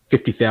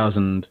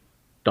 $50,000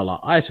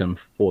 item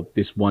for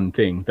this one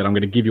thing that I'm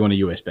going to give you on a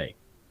USB.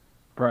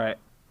 Right.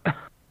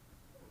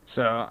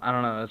 So I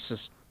don't know. That's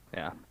just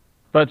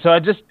But so I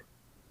just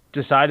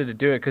decided to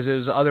do it because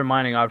there's other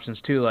mining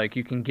options too. Like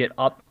you can get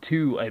up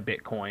to a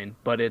Bitcoin,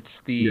 but it's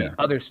the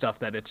other stuff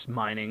that it's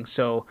mining.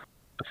 So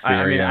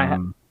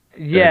Ethereum,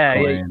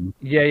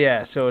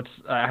 yeah. So it's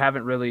I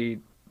haven't really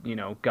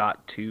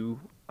got too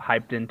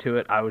hyped into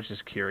it. I was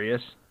just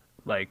curious.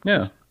 Like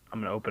I'm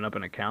gonna open up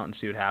an account and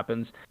see what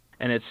happens.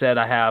 And it said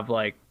I have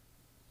like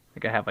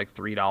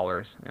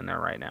 $3 in there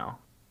right now.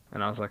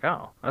 And I was like,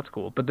 oh, that's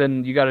cool. But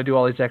then you got to do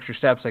all these extra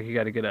steps. Like you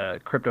got to get a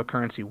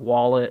cryptocurrency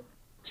wallet.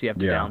 So you have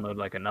to download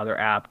like another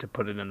app to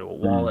put it into a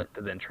wallet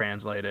to then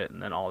translate it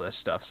and then all this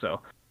stuff. So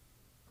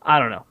I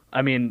don't know.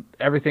 I mean,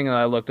 everything that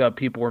I looked up,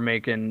 people were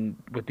making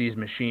with these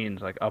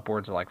machines like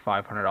upwards of like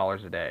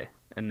 $500 a day.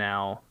 And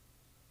now.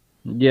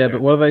 Yeah,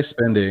 but what are they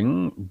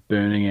spending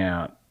burning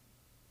out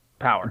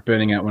one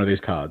of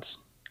these cards?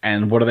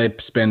 And what are they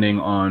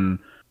spending on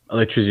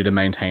electricity to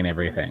maintain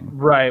everything?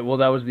 Right. Well,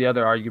 that was the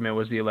other argument,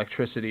 was the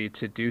electricity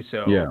to do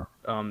so. Yeah.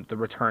 The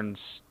returns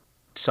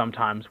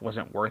sometimes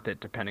wasn't worth it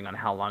depending on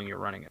how long you're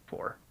running it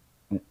for.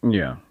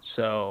 Yeah.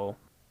 So,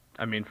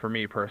 I mean, for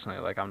me personally,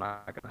 like I'm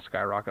not going to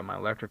skyrocket my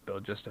electric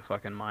bill just to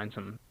fucking mine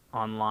some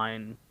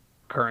online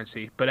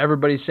currency. But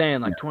everybody's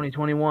saying like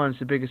 2021 is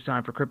the biggest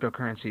time for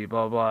cryptocurrency,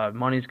 blah, blah,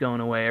 money's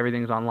going away,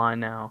 everything's online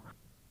now.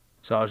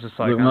 So I was just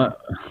like,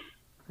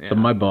 So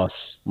my boss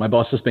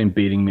has been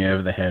beating me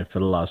over the head for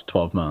the last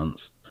 12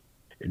 months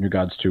in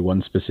regards to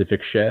one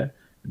specific share,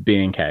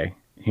 BNK.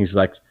 He's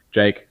like,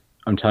 Jake,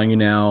 I'm telling you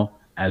now,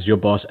 as your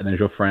boss and as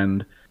your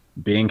friend,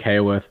 BNK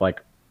are worth like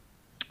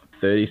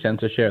 30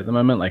 cents a share at the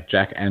moment, like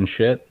Jack and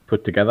shit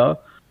put together.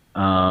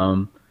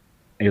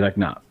 He's like,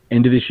 nah,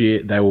 end of this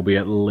year, they will be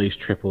at least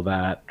triple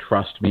that.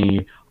 Trust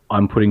me,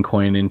 I'm putting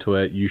coin into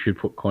it. You should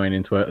put coin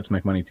into it. Let's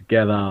make money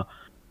together.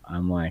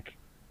 I'm like,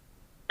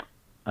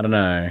 I don't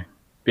know.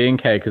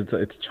 B&K, because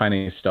it's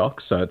Chinese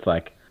stock, so it's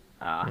like,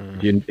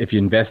 if you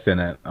invest in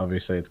it,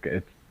 obviously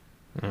it's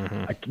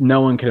like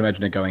no one can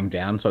imagine it going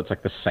down, so it's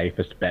like the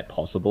safest bet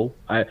possible.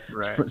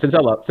 Since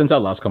our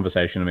last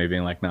conversation of me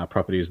being like, nah,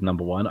 property is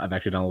number one, I've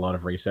actually done a lot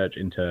of research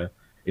into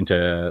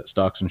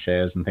stocks and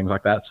shares and things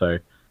like that. So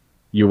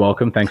you're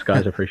welcome. Thanks,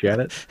 guys. Appreciate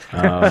it.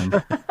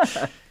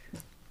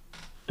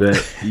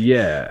 But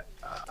yeah,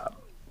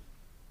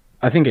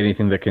 I think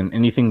anything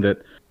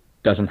that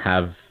doesn't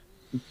have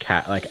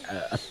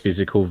a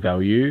physical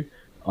value,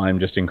 I'm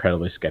just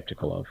incredibly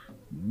skeptical of.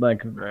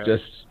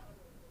 Just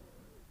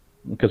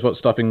because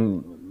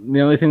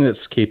the only thing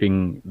that's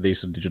keeping these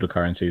digital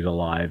currencies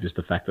alive is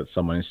the fact that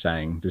someone is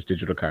saying this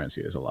digital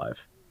currency is alive.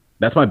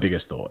 That's my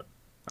biggest thought.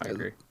 I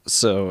agree.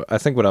 So I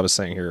think what I was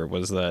saying here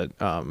was that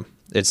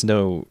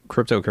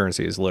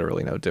cryptocurrency is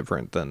literally no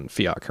different than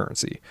fiat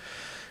currency.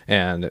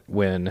 And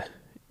when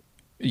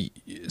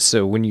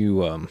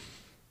you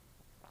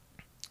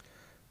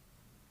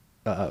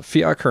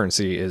fiat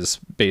currency is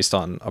based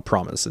on a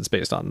promise. It's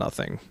based on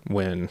nothing.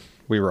 When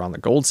we were on the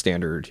gold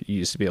standard, you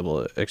used to be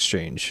able to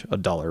exchange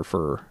 $1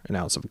 for an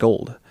ounce of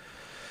gold.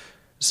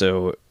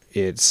 So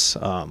it's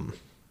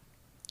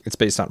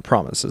based on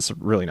promise. It's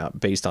really not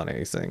based on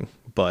anything.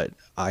 But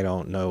I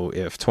don't know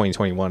if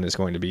 2021 is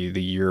going to be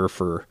the year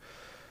for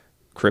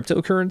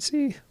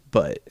cryptocurrency,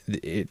 but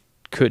it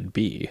could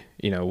be,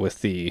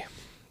 with the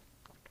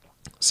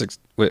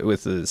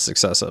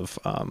success of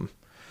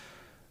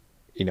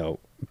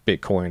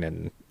Bitcoin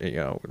and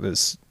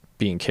this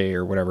B&K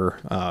or whatever.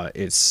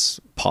 It's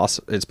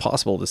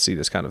possible to see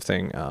this kind of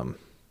thing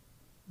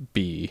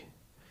be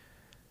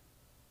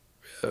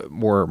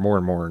more and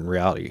more in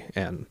reality.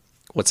 And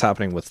what's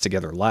happening with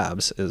Together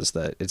Labs is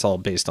that it's all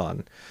based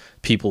on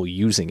people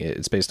using it.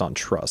 It's based on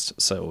trust.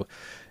 So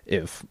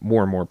if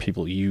more and more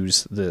people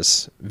use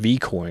this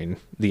Vcoin,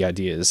 the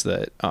idea is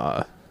that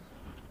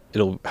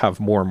it'll have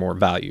more and more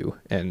value.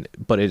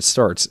 But it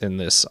starts in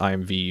this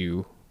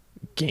IMVU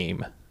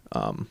game.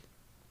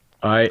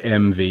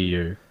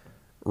 IMVU.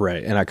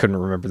 Right, and I couldn't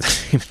remember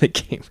the name of the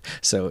game.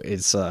 So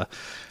it's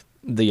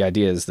the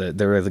idea is that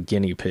they're the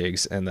guinea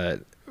pigs, and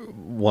that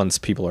once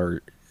people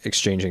are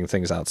exchanging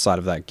things outside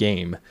of that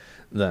game,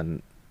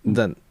 then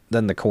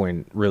the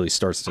coin really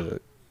starts to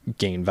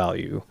gain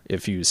value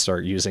if you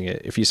start using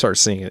it. If you start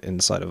seeing it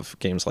inside of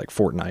games like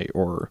Fortnite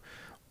or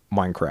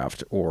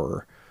Minecraft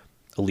or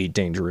Elite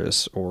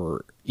Dangerous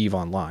or EVE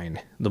Online,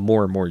 the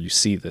more and more you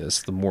see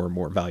this, the more and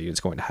more value it's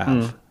going to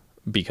have,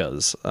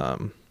 because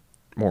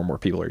more and more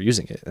people are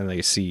using it, and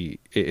they see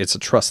it's a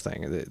trust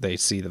thing. They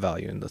see the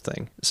value in the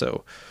thing,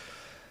 so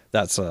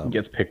that's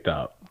gets picked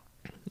up.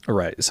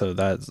 Right. So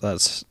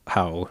that's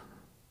how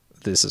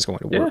this is going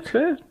to work. Yeah,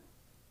 fair.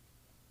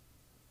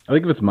 I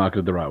think if it's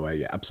marketed the right way,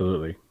 yeah,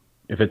 absolutely.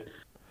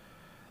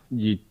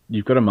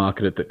 You've got to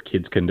market it that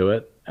kids can do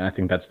it, and I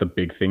think that's the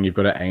big thing. You've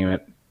got to aim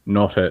it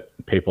not at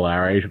people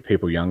our age, but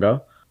people younger.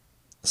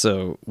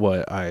 So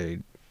what I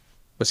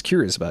was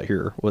curious about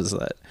here was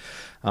that,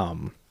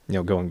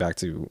 going back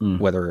to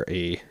whether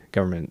a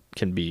government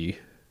can be,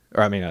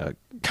 or a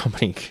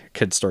company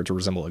could start to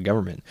resemble a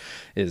government,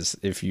 is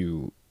if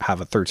you have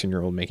a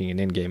 13-year-old making an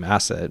in-game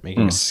asset,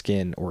 making a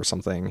skin or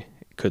something,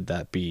 could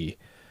that be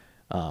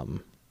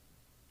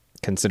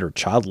considered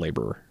child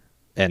labor?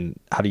 And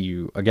how do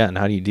you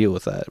deal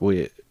with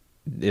that?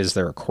 Is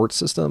there a court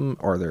system?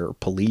 Are there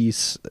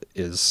police?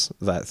 Is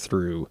that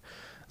through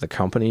the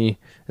company?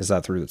 Is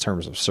that through the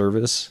terms of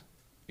service?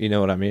 You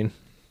know what I mean?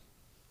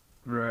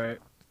 Right.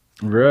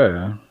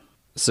 Yeah.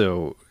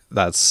 So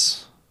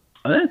that's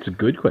a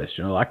good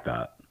question. I like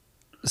that.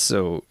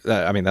 So,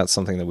 that's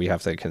something that we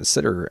have to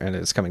consider, and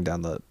it's coming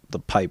down the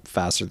pipe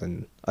faster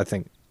than I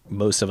think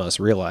most of us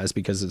realize,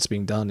 because it's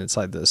being done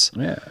inside this.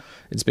 Yeah.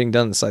 It's being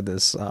done inside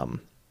this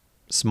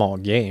small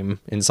game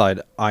inside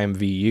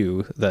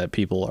IMVU that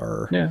people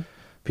are.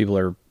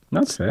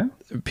 That's fair.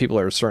 People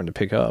are starting to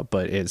pick up,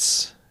 but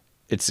it's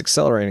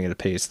accelerating at a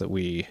pace that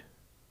we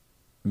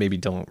maybe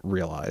don't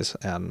realize,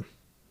 and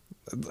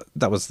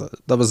that was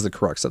the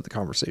crux of the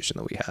conversation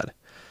that we had.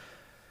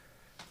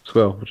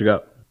 Squirrel, what you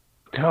got?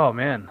 Oh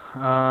man,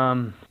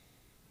 I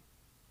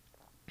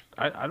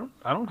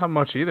don't have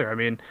much either. I've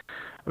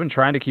been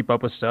trying to keep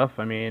up with stuff.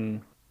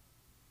 In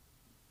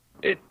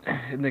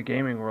the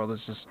gaming world,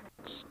 it's just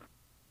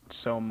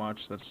so much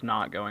that's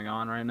not going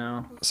on right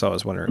now. So I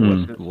was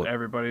wondering,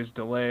 everybody's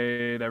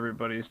delayed.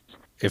 Everybody's,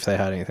 if they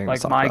had anything like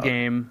to talk my about.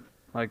 game,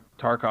 like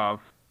Tarkov.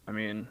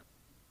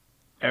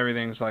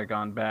 Everything's like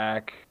gone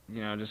back.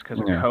 Just because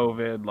of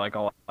COVID. Like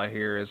all I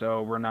hear is,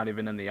 oh, we're not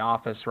even in the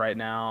office right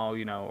now.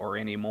 Or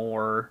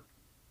anymore.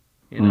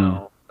 I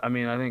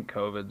think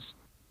COVID's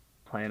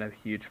playing a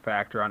huge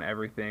factor on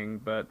everything,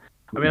 but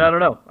I don't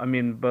know.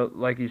 But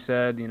like you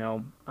said,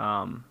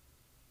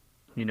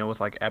 with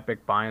like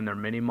Epic buying their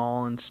mini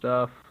mall and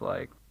stuff,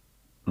 like,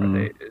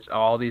 is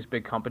all these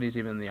big companies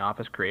even in the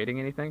office creating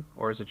anything,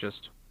 or is it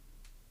just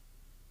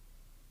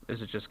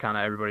kind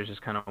of everybody's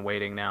just kind of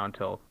waiting now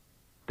until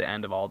the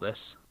end of all this.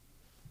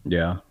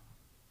 Yeah.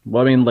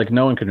 Well, I mean, like,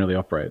 no one can really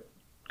operate.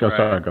 Right.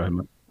 Sorry, go ahead,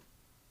 mate.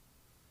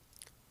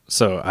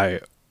 So I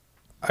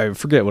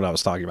forget what I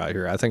was talking about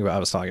here. I think I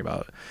was talking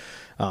about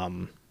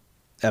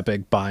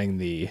Epic buying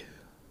the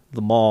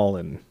mall,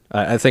 and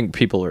I think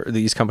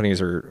these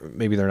companies are,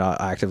 maybe they're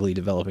not actively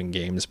developing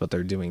games, but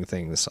they're doing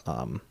things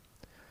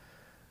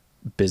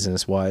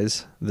business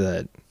wise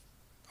that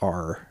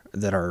are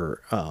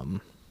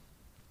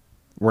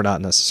we're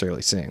not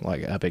necessarily seeing,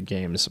 like Epic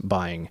Games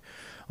buying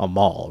a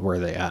mall. Where are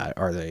they at?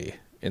 Are they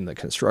in the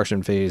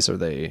construction phase? Are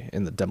they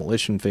in the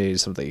demolition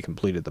phase? Have they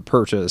completed the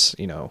purchase?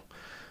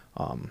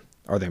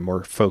 Are they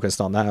more focused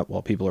on that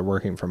while people are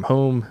working from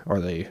home? Are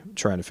they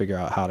trying to figure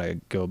out how to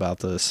go about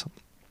this?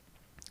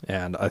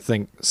 And I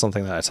think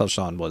something that I touched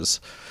on was,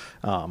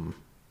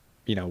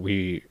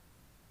 we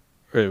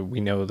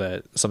know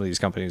that some of these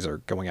companies are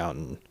going out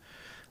and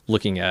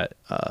looking at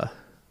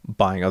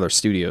buying other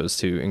studios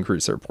to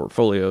increase their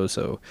portfolio.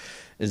 So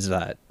is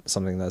that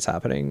something that's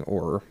happening?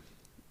 Or,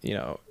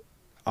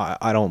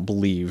 I don't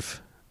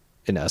believe,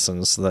 in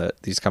essence,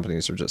 that these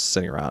companies are just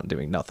sitting around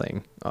doing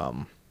nothing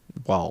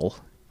while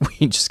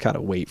we just kind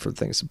of wait for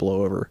things to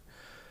blow over.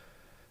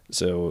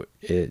 So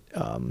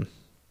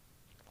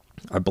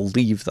I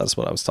believe that's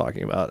what I was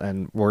talking about,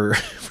 and we're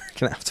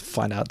gonna have to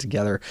find out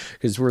together,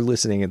 because we're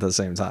listening at the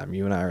same time.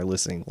 You and I are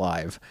listening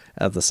live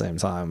at the same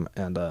time,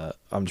 and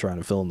I'm trying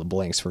to fill in the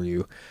blanks for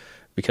you,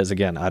 because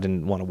again, I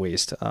didn't want to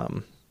waste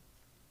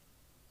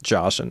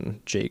Josh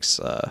and Jake's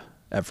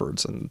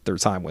efforts and their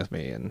time with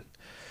me, and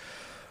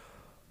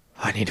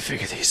I need to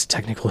figure these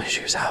technical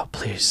issues out.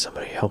 Please,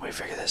 somebody help me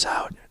figure this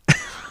out.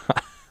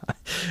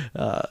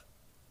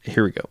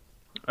 Here we go.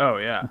 Oh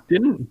yeah.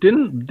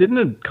 Didn't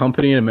a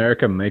company in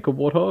America make a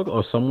Warthog,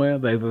 or somewhere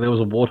there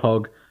was a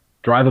Warthog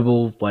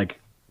drivable, like,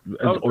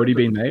 it's already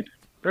been made?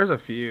 There's a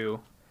few.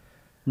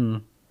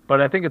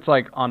 But I think it's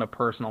like on a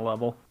personal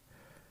level.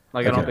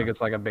 Like, I don't think it's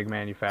like a big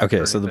manufacturer.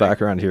 Okay, so the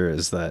background here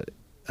is that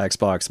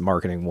Xbox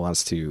marketing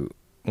wants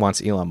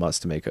Elon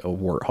Musk to make a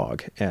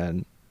Warthog,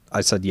 and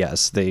I said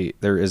yes,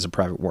 there is a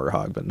private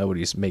Warthog, but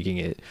nobody's making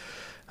it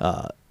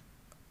on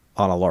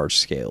a large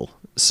scale.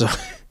 So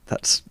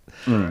that's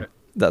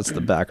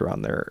the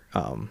background there.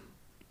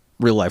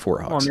 Real life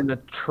Warthogs. Well, I mean, the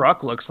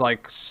truck looks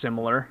like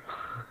similar.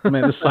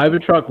 Man, the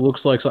Cybertruck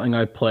looks like something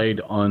I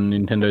played on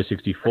Nintendo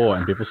 64,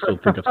 and people still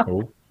think it's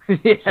cool.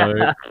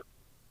 Yeah.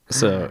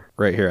 So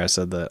right here, I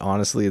said that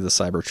honestly, the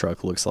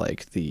Cybertruck looks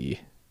like the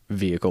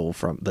vehicle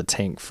from the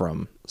tank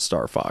from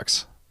Star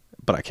Fox,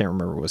 but I can't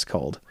remember what it's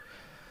called.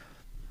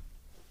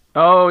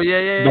 Oh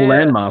yeah. The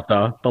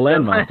Landmaster. The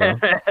Landmaster.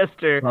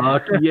 Landmaster.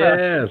 Fuck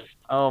yes.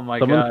 Oh my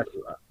god.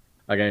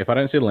 Okay, if I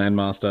don't see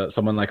Landmaster,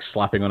 someone like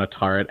slapping on a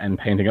turret and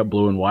painting it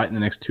blue and white in the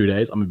next 2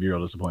 days, I'm gonna be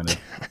real disappointed.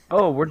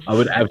 Oh, I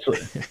would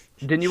absolutely.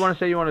 Didn't you want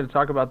to say you wanted to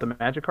talk about the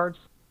Magic cards?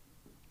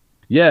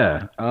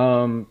 Yeah.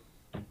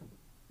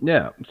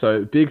 Yeah.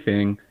 So big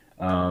thing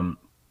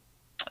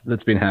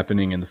that's been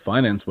happening in the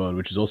finance world,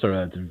 which is also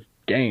related to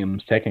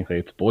games. Technically,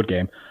 it's a board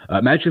game.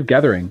 Magic the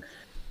Gathering.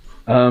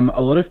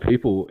 A lot of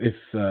people, if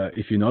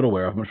you're not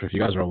aware, I'm not sure if you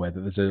guys are aware,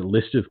 that there's a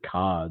list of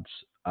cards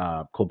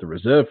called the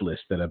reserve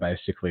list that are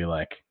basically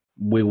like,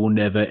 we will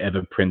never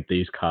ever print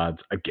these cards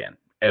again,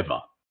 ever.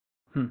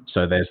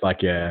 So there's like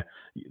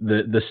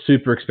the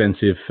super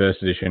expensive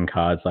first edition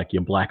cards, like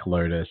your Black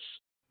Lotus,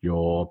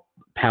 your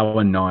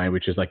Power 9,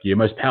 which is like your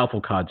most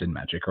powerful cards in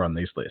Magic, are on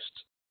these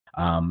lists.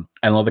 And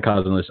a lot of the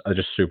cards on this are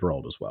just super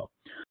old as well.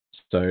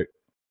 So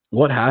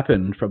what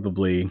happened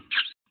probably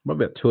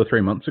about 2 or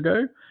 3 months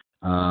ago,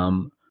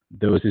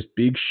 there was this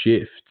big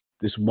shift.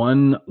 This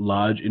one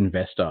large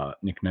investor,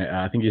 nickname,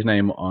 I think his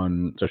name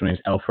on social media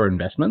is Alpha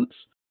Investments.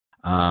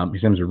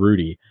 His name's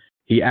Rudy.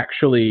 He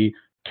actually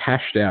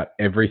cashed out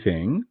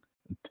everything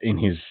in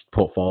his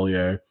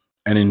portfolio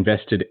and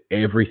invested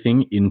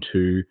everything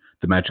into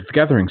the Magic the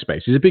Gathering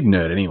space. He's a big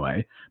nerd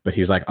anyway, but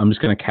he's like, I'm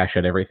just going to cash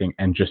out everything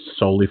and just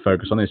solely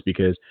focus on this,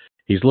 because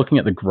he's looking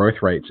at the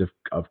growth rates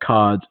of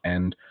cards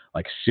and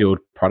like sealed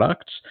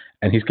products,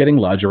 and he's getting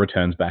larger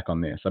returns back on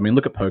this. I mean,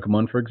 look at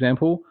Pokemon, for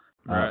example.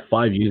 Right.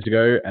 5 years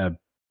ago, a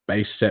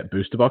base set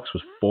booster box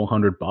was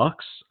 $400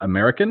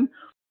 American.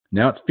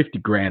 Now it's 50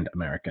 grand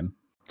American.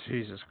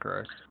 Jesus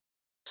Christ.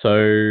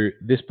 So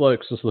this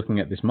bloke's just looking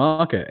at this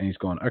market and he's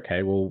gone,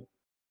 okay, well,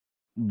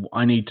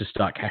 I need to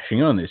start cashing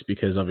in on this,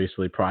 because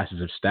obviously prices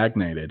have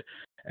stagnated.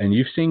 And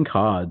you've seen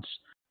cards,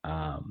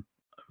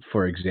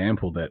 for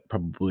example, that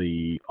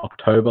probably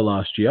October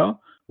last year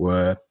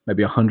were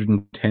maybe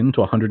 $110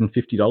 to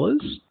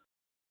 $150,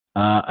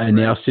 are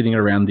now sitting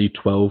around the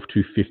 12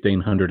 to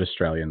 1500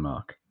 Australian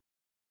mark.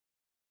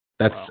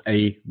 That's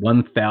a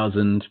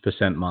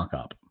 1000%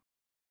 markup.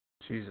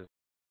 Jesus.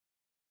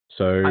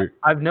 So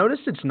I've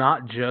noticed it's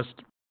not just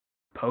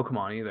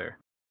Pokemon either,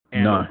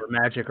 and No. or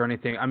Magic or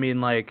anything. I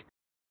mean, like,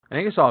 I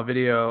think I saw a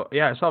video.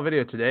 Yeah, I saw a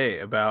video today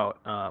about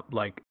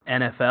like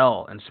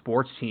NFL and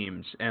sports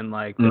teams and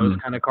like those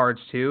kind of cards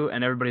too.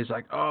 And everybody's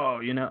like, oh,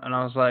 you know. And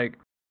I was like,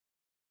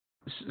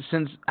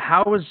 since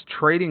how is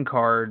trading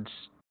cards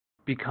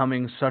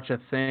becoming such a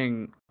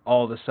thing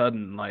all of a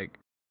sudden? Like,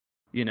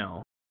 you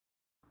know,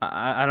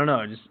 I don't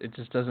know. It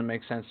just doesn't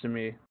make sense to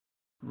me.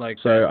 Like,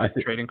 So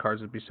that trading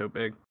cards would be so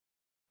big.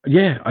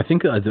 Yeah, I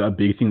think a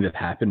big thing that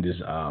happened is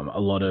a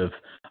lot of.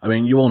 I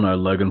mean, you all know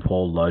Logan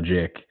Paul,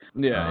 Logic,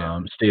 Yeah,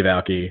 Steve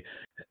Aoki.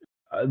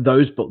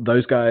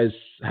 Those guys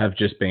have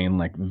just been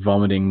like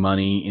vomiting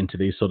money into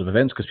these sort of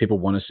events because people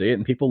want to see it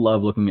and people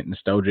love looking at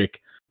nostalgic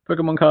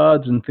Pokemon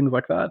cards and things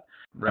like that.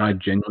 And I right.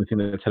 genuinely think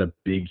that it's had a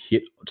big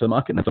hit to the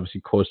market, and that's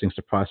obviously caused things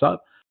to price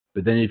up.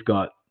 But then you've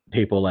got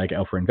people like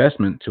Alpha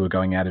Investment who are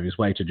going out of his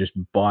way to just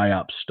buy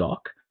up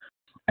stock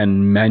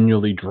and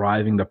manually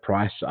driving the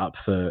price up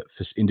for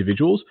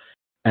individuals.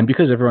 And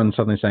because everyone's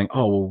suddenly saying,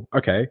 oh, well,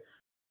 okay,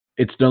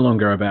 it's no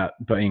longer about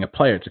being a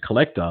player, it's a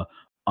collector.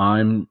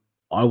 I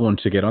want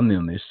to get on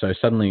this. So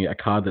suddenly a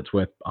card that's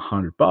worth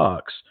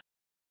 $100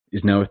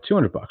 is now worth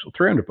 $200 or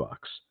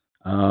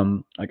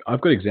 $300. Like I've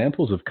got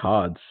examples of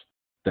cards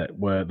that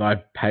I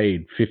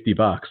paid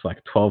 $50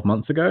 like 12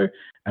 months ago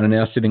and are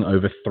now sitting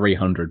over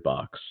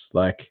 $300.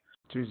 Like,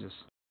 Jesus.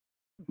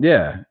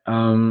 yeah.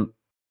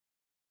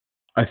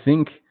 I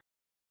think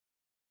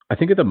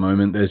at the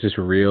moment there's this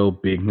real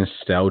big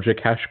nostalgia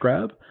cash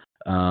grab.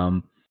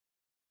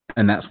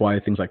 And that's why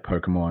things like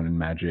Pokemon and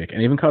Magic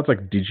and even cards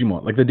like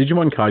Digimon, like the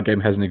Digimon card game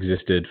hasn't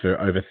existed for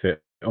over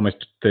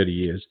almost 30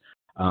 years.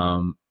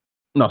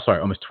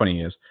 Almost 20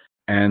 years.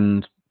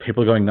 And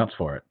people are going nuts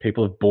for it.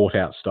 People have bought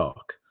out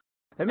stock.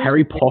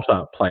 Harry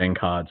Potter playing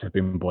cards have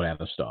been bought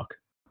out of stock.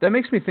 That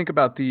makes me think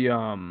about the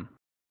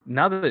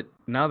now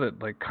that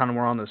like kind of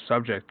we're on this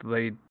subject,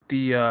 like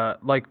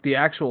the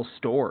actual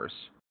stores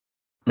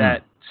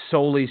that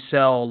solely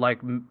sell like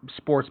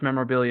sports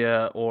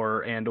memorabilia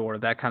or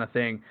that kind of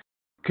thing.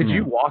 Could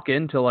you walk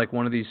into like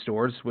one of these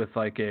stores with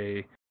like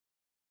a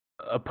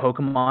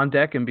Pokemon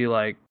deck and be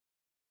like,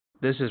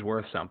 this is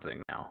worth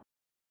something now?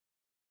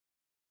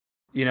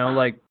 You know,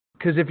 like,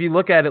 because if you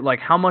look at it, like,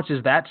 how much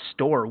is that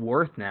store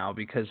worth now?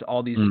 Because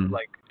all these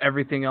like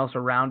everything else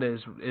around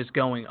it is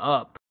going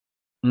up.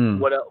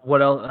 What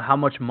else? How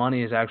much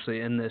money is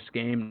actually in this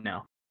game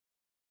now?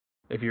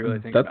 If you really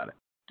think about it.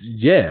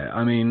 Yeah,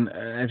 I mean,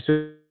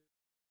 especially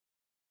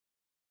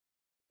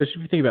if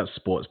you think about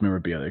sports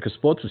memorabilia, because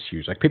sports is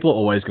huge. Like people are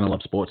always going to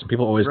love sports, and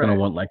people are always going to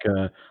want like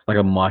a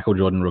Michael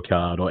Jordan rookie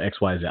card or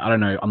XYZ. I don't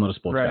know. I'm not a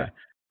sports guy.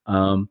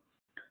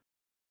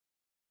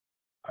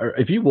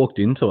 If you walked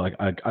into like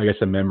I guess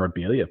a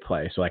memorabilia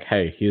place, like,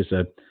 hey, here's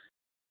a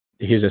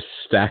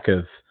stack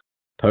of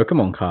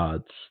Pokemon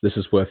cards. This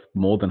is worth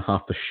more than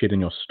half the shit in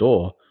your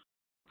store.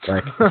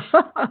 Like,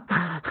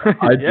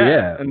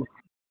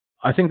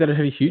 I think that'd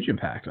have a huge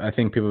impact. I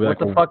think people would be what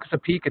like, the fuck's a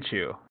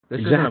Pikachu?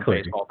 This isn't a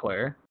baseball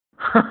player.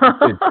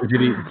 Did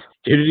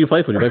he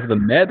play for? Did he play for the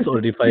Mets or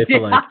did he play for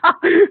like?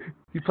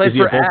 He played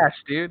for Ash,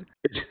 dude.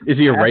 Is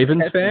he a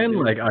Ravens fan?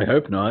 Dude. Like, I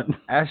hope not.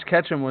 Ash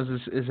Ketchum was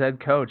his head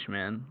coach,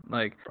 man.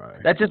 Like,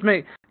 that just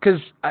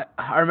because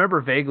I remember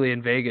vaguely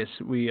in Vegas,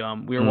 we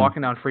were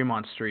walking down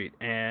Fremont Street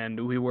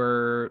and we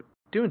were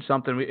doing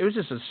something. It was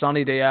just a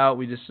sunny day out.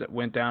 We just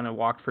went down and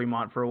walked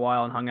Fremont for a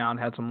while and hung out and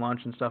had some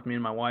lunch and stuff. Me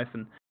and my wife,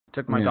 and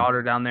took my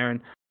daughter down there,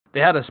 and they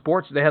had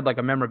like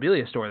a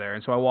memorabilia store there.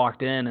 And so I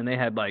walked in and they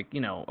had like,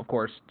 you know, of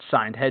course,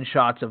 signed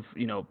headshots of,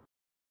 you know,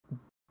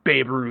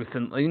 Babe Ruth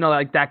and, you know,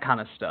 like that kind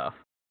of stuff.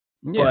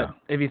 Yeah. But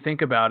if you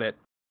think about it,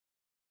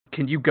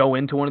 can you go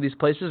into one of these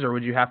places, or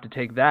would you have to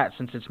take that,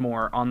 since it's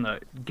more on the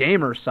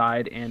gamer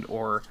side and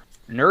or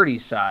nerdy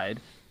side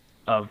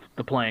of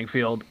the playing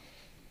field?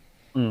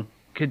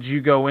 Could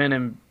you go in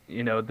and,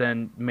 you know,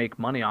 then make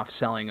money off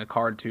selling a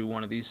card to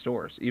one of these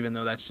stores, even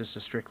though that's just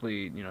a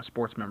strictly, you know,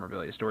 sports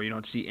memorabilia store? You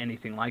don't see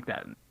anything like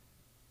that.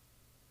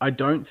 I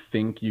don't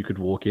think you could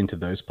walk into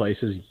those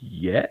places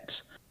yet,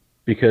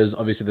 because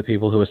obviously the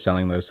people who are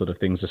selling those sort of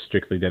things are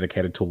strictly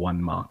dedicated to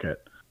one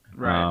market.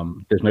 Right.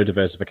 There's no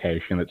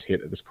diversification that's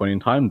hit at this point in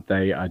time.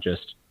 They are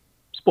just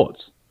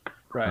sports.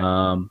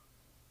 Right.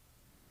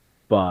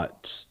 But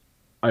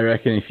I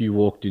reckon if you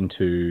walked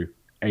into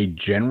a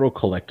general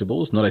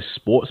collectibles, not a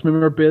sports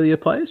memorabilia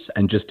place,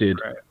 and just did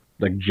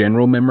like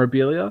general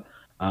memorabilia,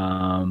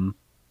 I'm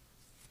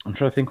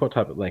trying to think what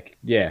type of, like,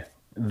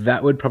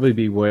 that would probably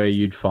be where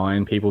you'd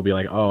find people be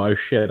like, oh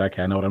shit,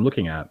 okay, I know what I'm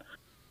looking at.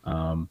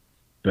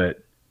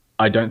 But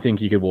I don't think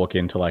you could walk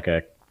into like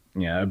an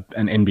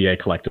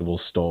NBA collectibles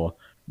store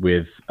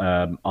with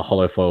a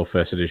holofoil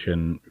first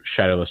edition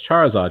Shadowless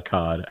Charizard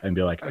card and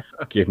be like,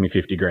 give me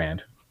 $50,000.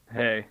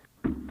 Hey,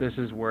 this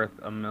is worth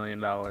 $1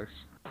 million.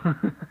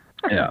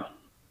 Yeah.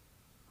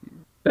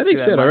 That being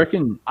said, I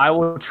reckon I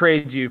will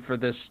trade you for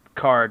this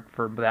card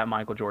for that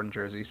Michael Jordan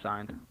jersey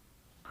signed.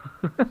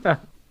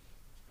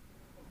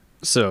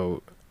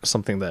 So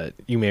something that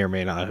you may or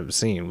may not have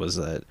seen was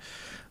that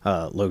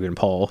Logan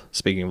Paul,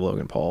 speaking of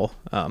Logan Paul,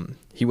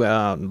 he went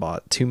out and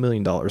bought $2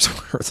 million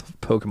worth of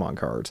Pokemon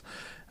cards.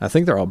 I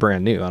think they're all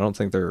brand new. I don't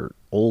think they're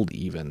old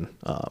even,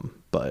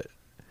 but...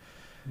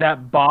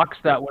 That box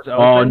that was open?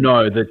 Oh,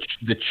 no, the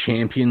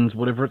Champions,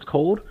 whatever it's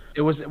called.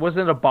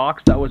 Wasn't a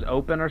box that was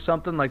open or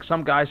something? Like,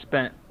 some guy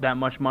spent that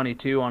much money,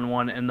 too, on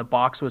one, and the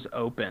box was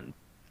open.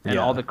 and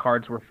all the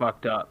cards were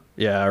fucked up.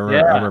 Yeah, I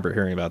remember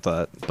hearing about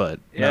that. But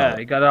yeah,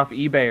 he got it off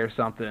eBay or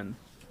something.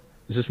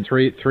 This is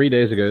three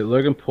days ago.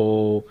 Logan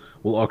Paul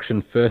will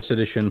auction first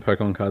edition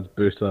Pokemon cards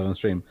boosted live on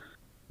stream.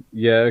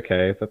 Yeah,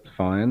 okay, that's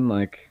fine.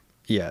 Like,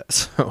 yeah,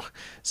 so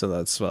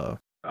that's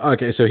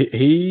okay. So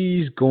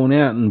he's gone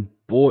out and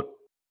bought.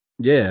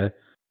 Yeah,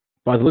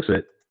 by the looks of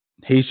it,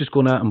 he's just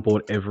gone out and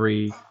bought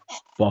every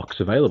box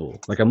available.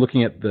 Like, I'm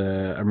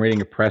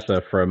reading a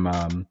presser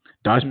from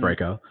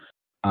Dicebreaker,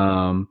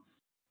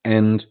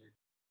 and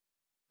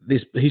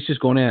he's just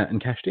gone out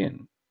and cashed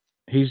in.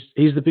 He's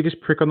the biggest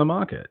prick on the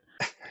market.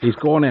 He's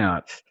gone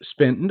out,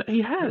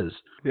 he has.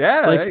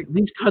 Yeah. Like,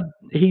 these cards,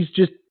 he's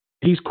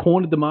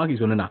cornered the market. He's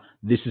going, no,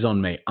 this is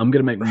on me. I'm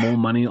going to make more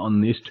money on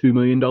this $2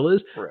 million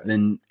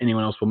than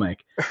anyone else will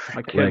make.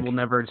 My kid will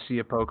never see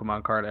a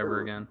Pokemon card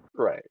ever again.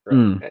 Right.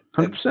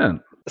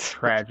 100%.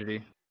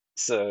 Tragedy.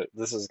 So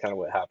this is kind of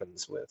what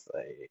happens with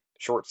a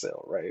short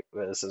sale, right?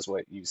 This is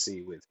what you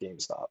see with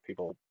GameStop.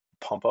 People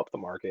pump up the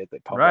market. They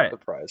pump up the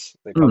price.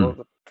 They pump up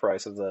the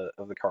price of the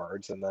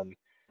cards, and then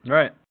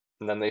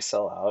they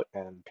sell out,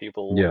 and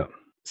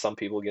some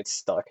people get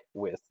stuck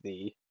with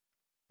the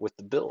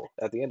bill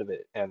at the end of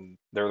it, and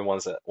they're the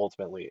ones that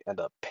ultimately end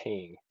up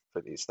paying for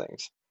these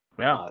things.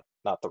 Yeah,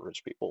 not the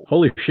rich people.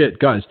 Holy shit,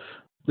 guys!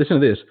 Listen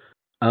to this.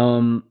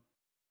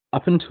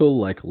 Up until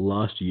like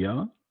last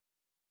year,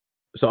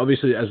 so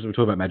obviously as we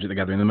talk about Magic the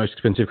Gathering, the most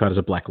expensive card is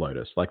a Black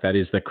Lotus. Like, that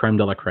is the creme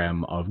de la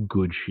creme of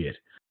good shit.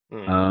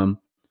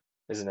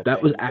 Isn't it?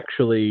 That was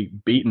actually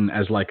beaten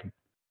as like,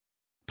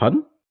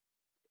 pardon?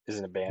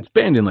 Isn't it banned? It's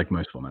banned in like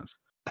most formats.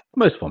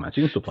 Most formats,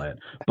 you can still play it.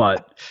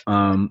 But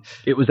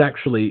it was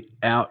actually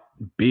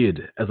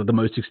outbid as like the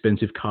most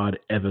expensive card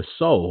ever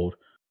sold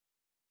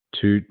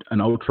to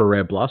an ultra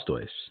rare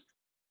Blastoise.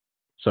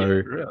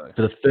 So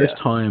for the first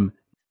time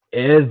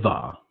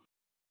ever,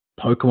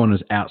 Pokemon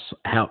is out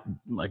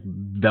like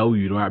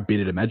valued or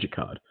outbidded a Magic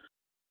card,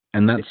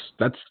 and that's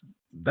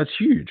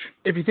huge.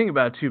 If you think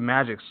about it, too,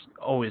 Magic's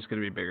always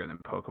going to be bigger than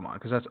Pokemon,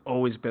 because that's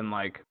always been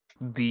like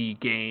the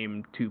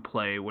game to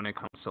play when it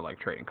comes to like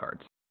trading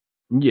cards.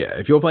 Yeah,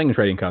 if you're playing a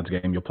trading cards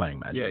game, you're playing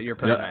Magic. Yeah, you're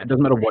playing Magic. It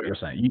doesn't matter what you're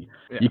saying.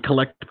 You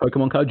collect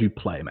Pokemon cards, you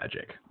play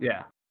Magic.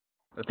 Yeah.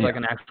 It's like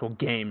an actual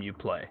game you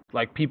play.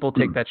 Like, people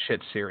take that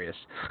shit serious.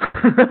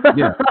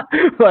 Yeah.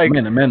 Like,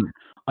 man,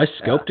 I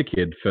scalped a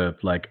kid for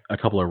like a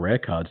couple of rare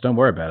cards. Don't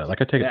worry about it.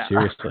 Like, I take it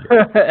seriously.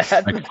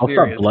 Like, I'll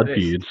start blood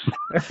feuds.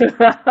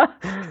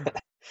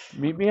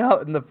 Meet me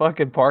out in the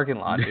fucking parking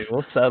lot, dude.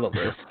 We'll settle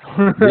this.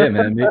 Yeah,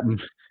 man.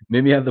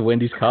 Meet me at the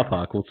Wendy's car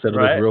park. We'll settle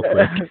this real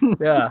quick.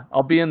 Yeah,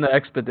 I'll be in the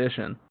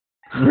expedition.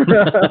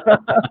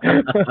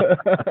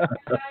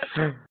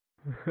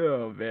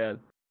 Oh, man.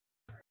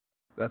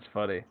 That's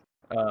funny.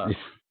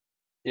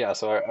 Yeah,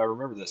 so I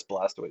remember this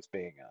Blastoise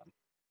being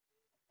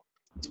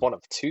it's one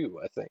of two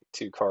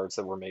cards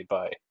that were made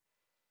by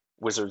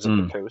Wizards of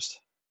the Coast.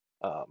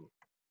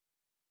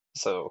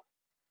 So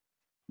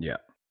yeah,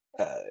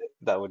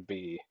 that would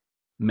be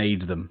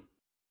made them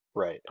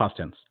right past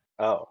tense.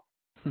 Oh,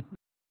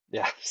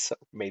 yeah, so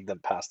made them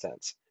past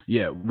tense.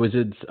 Yeah,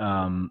 Wizards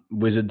no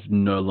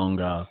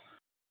longer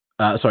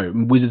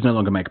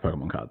make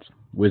Pokemon cards.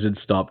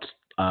 Wizards stopped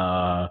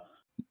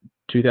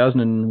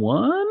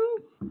 2001.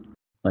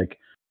 Like,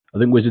 I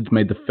think Wizards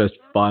made the first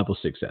 5 or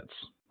 6 sets.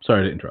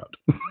 Sorry to interrupt.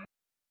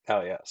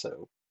 Oh yeah,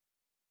 so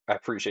I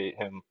appreciate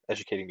him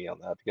educating me on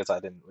that, because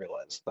I didn't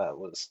realize that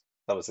was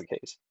the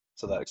case.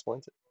 So that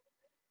explains it.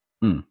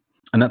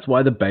 And that's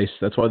why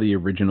the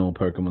original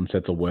Pokemon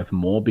sets are worth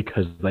more,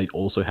 because they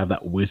also have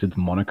that Wizards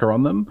moniker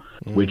on them,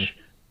 which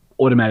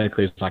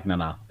automatically is like,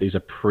 nah, these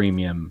are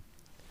premium.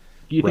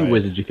 You think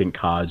Wizards, you think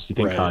cards. You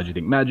think cards, you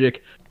think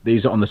Magic.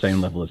 These are on the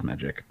same level as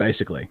Magic,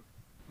 basically.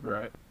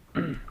 Right.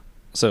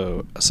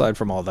 So, aside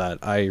from all that,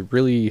 I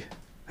really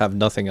have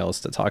nothing else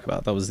to talk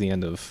about. That was the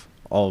end of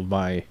all of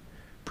my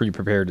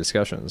pre-prepared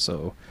discussions.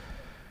 So,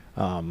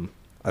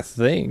 I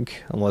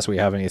think, unless we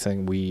have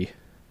anything, we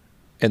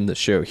end the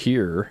show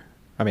here.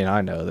 I mean,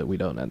 I know that we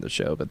don't end the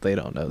show, but they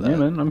don't know that. Yeah,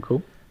 man, I'm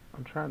cool.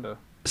 I'm trying to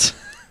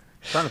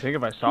think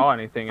if I saw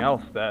anything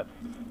else that...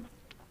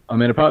 I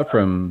mean, apart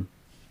from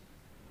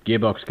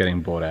Gearbox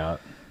getting bought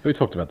out, we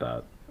talked about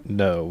that.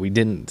 No, we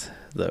didn't,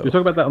 though. Did we talk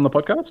about that on the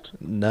podcast?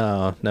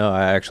 No,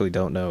 I actually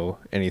don't know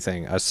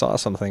anything. I saw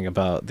something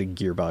about the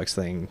Gearbox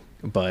thing,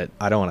 but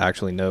I don't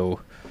actually know.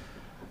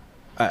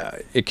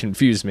 It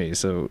confused me,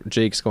 so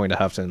Jake's going to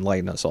have to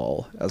enlighten us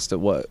all as to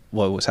what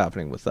was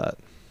happening with that.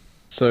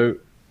 So,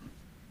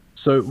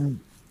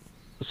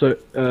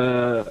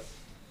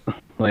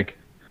 like,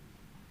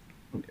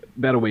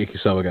 about a week or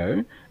so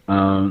ago,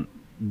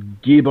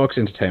 Gearbox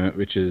Entertainment,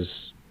 which is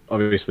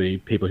obviously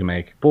people who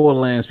make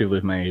Borderlands, people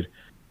who've made...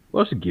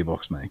 What else did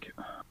Gearbox make?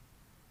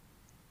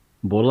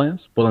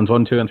 Borderlands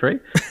 1, 2, and 3.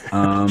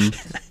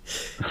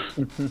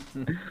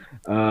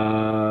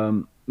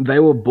 They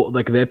were bought,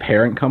 like, their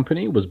parent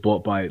company was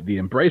bought by the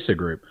Embracer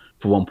Group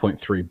for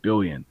 $1.3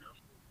 billion,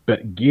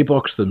 but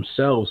Gearbox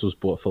themselves was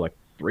bought for like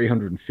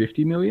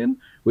 $350 million,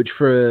 which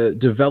for a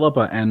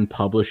developer and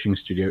publishing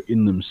studio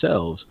in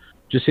themselves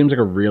just seems like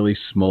a really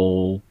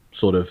small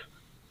sort of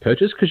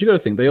purchase, because you got to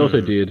think they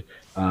also did.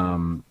 I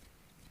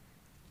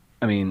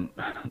mean,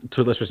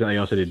 to a lesser extent, they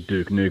also did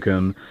Duke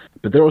Nukem,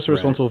 but they're also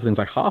responsible for things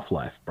like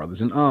Half-Life, Brothers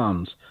in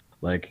Arms.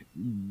 Like,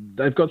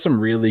 they've got some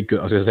really good.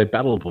 I was going to say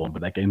Battleborn,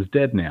 but that game's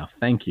dead now.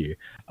 Thank you.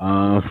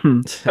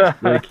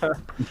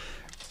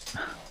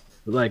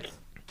 Like,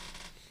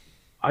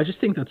 I just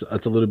think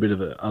that's a little bit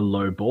of a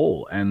low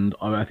ball, and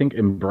I think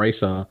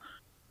Embracer,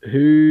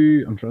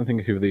 I'm trying to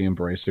think of who the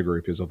Embracer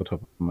group is off the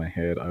top of my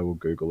head. I will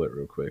Google it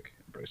real quick.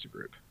 Embracer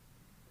group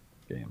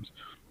games.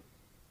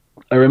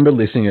 I remember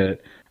listening to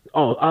it.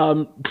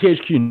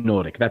 THQ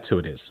Nordic. That's who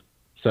it is.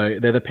 So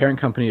they're the parent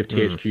company of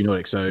THQ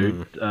Nordic. So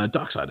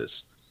Darksiders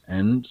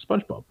and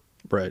SpongeBob.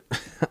 Right.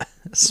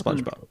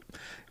 SpongeBob.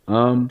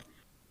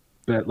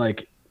 But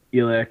like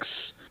Elex,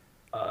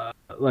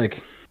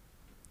 like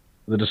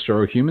the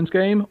Destroy Humans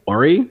game,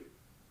 Ori.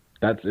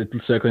 That's it.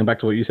 Circling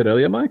back to what you said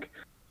earlier, Mike.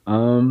 I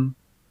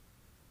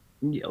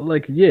don't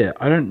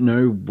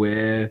know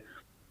where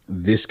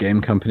this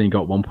game company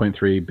got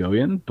 1.3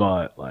 billion,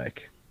 but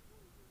like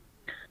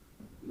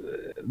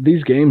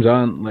these games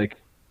aren't like.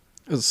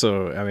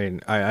 So I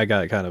mean, I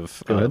got kind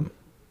of Go ahead.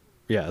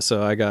 Yeah.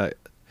 So I got.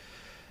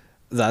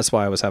 That's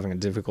why I was having a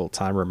difficult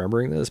time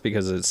remembering this,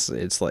 because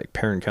it's like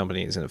parent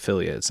companies and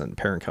affiliates and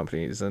parent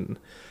companies, and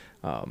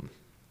it's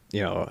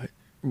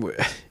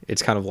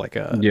kind of like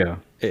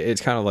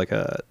it's kind of like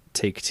a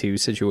Take-Two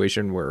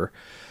situation where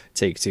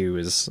Take-Two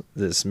is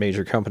this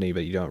major company,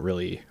 but you don't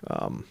really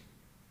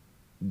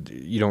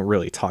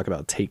talk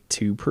about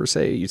Take-Two per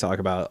se. You talk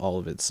about all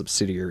of its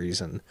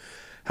subsidiaries and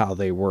how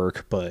they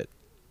work, but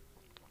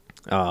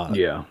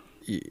a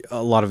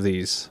lot of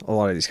these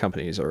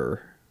companies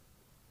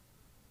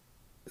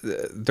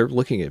they're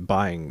looking at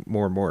buying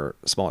more and more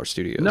smaller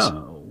studios.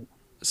 No.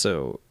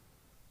 So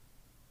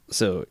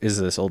is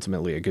this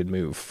ultimately a good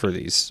move for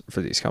these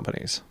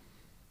companies?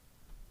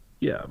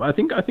 Yeah, but I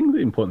think the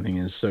important thing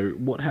is, so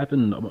what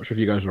happened, I'm not sure if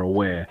you guys are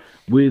aware,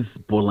 with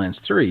Borderlands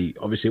 3,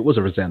 obviously it was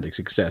a resounding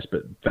success,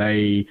 but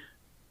they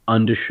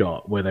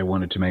undershot where they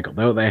wanted to make it.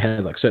 They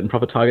had like certain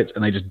profit targets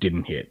and they just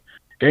didn't hit.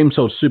 Game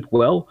sold super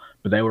well,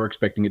 but they were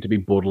expecting it to be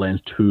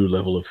Borderlands 2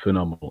 level of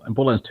phenomenal. And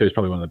Borderlands 2 is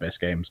probably one of the best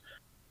games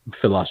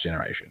for last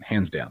generation,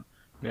 hands down.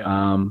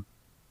 Yeah.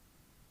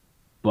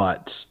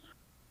 But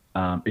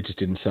it just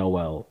didn't sell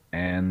well.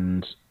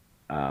 And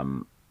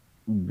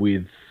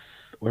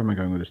where am I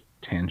going with this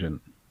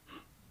tangent?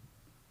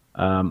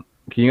 Can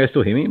you guys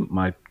still hear me?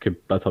 My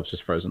laptop's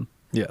just frozen.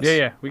 Yes.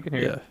 Yeah, we can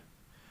hear you.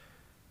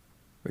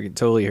 We can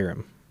totally hear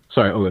him.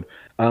 Sorry, all good.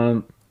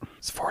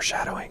 It's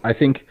foreshadowing. I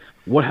think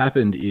what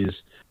happened is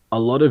a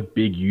lot of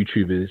big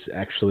YouTubers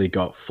actually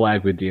got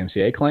flagged with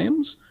DMCA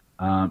claims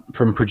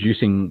from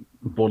producing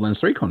Borderlands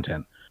 3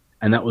 content.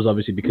 And that was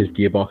obviously because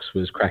Gearbox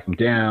was cracking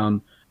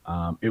down.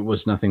 It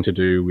was nothing to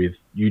do with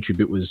YouTube.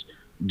 It was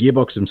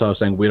Gearbox themselves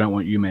saying, we don't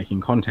want you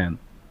making content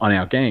on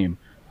our game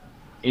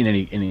in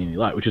any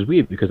light, which is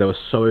weird because they were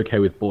so okay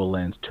with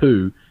Borderlands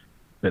 2,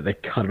 but they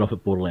cut it off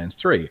at Borderlands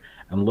 3.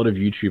 And a lot of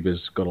YouTubers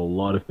got a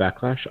lot of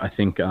backlash. I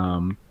think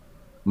one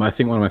of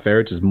my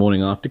favorites is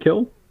Morning After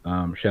Kill.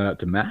 Shout out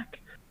to Mac.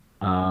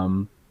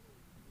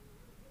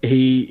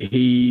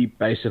 He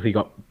basically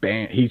got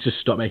banned. He just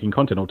stopped making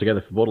content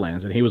altogether for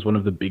Borderlands, and he was one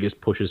of the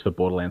biggest pushers for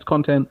Borderlands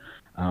content,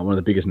 one of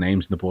the biggest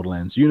names in the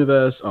Borderlands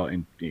universe,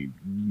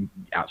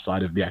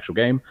 outside of the actual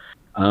game.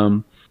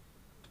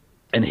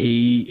 And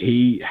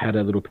he had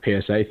a little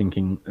PSA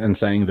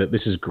saying that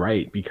this is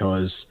great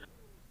because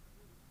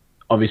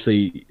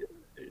obviously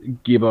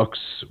Gearbox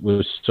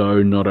was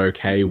so not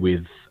okay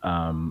with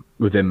them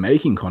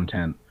making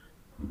content,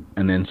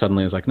 and then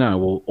suddenly it's like, no,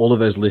 well, all of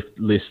those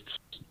lists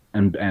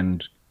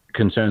and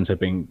concerns have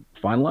been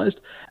finalized,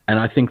 and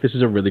I think this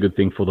is a really good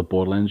thing for the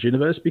Borderlands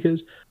universe because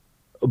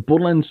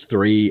Borderlands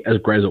 3, as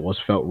great as it was,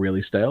 felt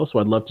really stale, so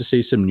I'd love to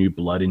see some new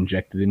blood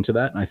injected into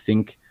that, and I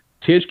think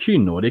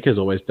THQ Nordic has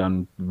always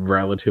done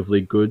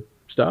relatively good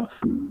stuff.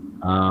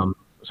 So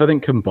I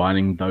think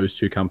combining those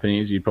two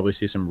companies, you'd probably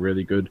see some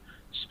really good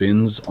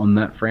spins on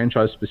that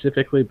franchise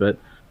specifically, but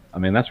I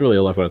mean, that's really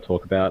all I've got to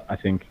talk about. I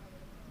think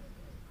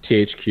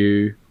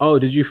THQ... Oh,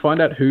 did you find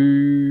out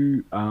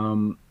who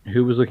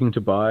was looking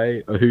to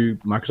buy, or who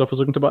Microsoft was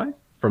looking to buy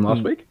from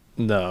last week?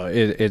 No,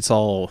 it's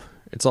all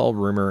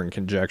rumor and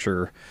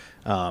conjecture.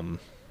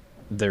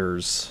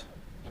 There's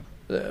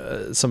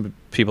some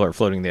people are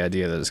floating the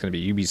idea that it's going to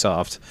be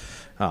Ubisoft.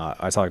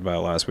 I talked about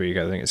it last week.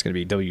 I think it's going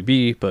to be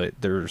WB, but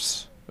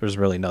there's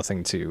really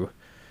nothing to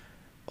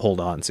hold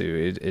on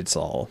to. It's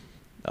all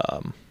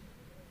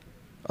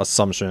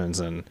assumptions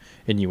and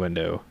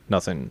innuendo.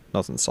 Nothing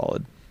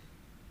solid.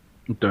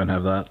 Don't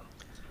have that.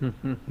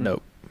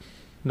 Nope.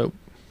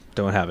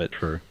 Don't have it.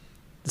 True.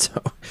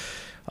 So,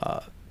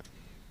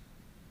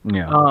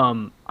 yeah.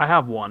 I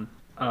have one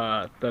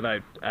that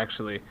I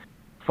actually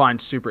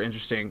find super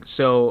interesting.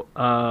 So,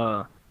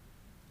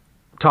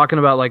 talking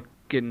about like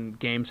getting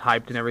games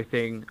hyped and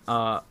everything,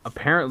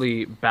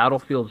 apparently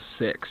Battlefield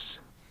 6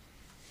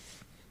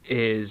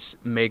 is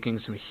making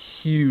some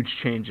huge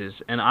changes,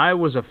 and I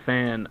was a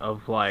fan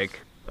of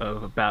like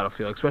of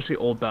Battlefield, especially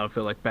old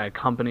Battlefield like Bad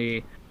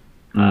Company.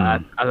 I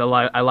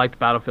liked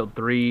Battlefield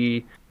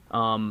 3,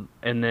 and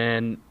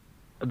then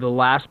the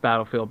last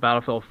Battlefield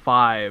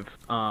 5.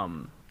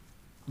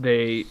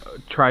 They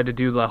tried to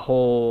do the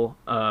whole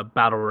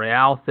battle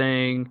royale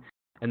thing,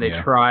 and they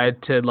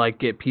tried to like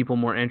get people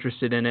more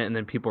interested in it, and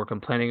then people were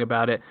complaining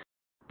about it.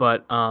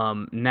 But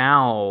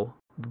now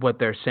what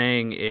they're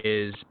saying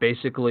is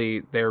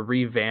basically they're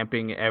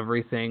revamping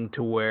everything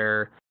to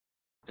where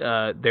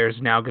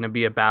there's now going to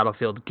be a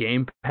Battlefield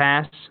Game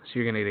Pass. So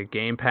you're going to get a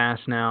Game Pass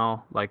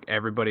now, like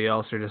everybody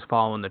else. They're just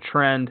following the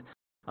trend.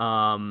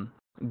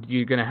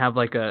 You're going to have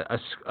like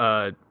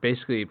a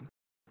basically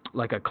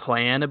like a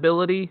clan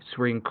ability, so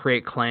where you can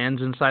create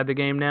clans inside the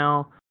game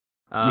now.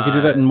 You can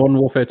do that in Modern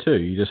Warfare 2.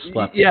 You just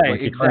slap your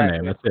clan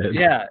name. That's it.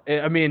 Yeah,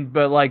 I mean,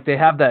 but like they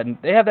have that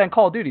in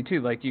Call of Duty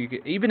too. Like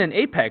even in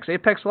Apex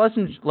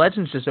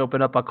Legends just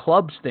opened up a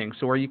clubs thing,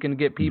 so where you can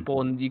get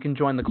people and you can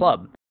join the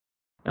club.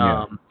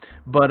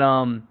 But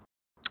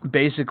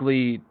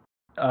basically,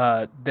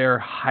 they're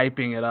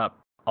hyping it up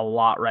a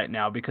lot right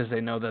now because they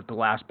know that the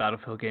last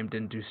Battlefield game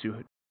didn't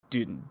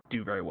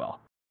do very well.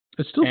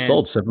 It still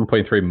sold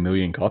 7.3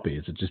 million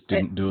copies. It just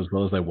didn't do as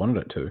well as they wanted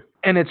it to.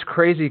 And it's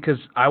crazy because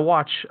I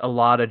watch a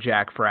lot of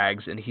Jack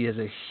Frags, and he is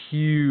a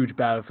huge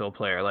Battlefield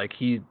player. Like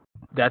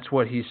that's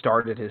what he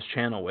started his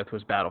channel with,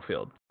 was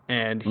Battlefield.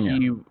 And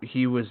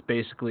he was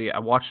basically, I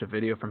watched a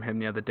video from him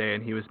the other day,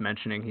 and he was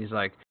mentioning, he's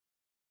like,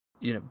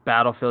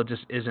 Battlefield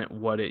just isn't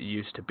what it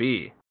used to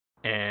be.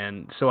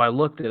 And so I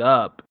looked it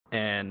up,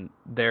 and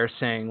they're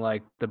saying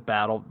like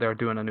they're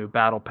doing a new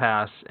battle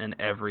pass and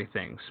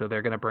everything. So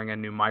they're going to bring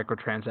in new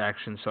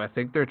microtransactions. So I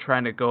think they're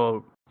trying to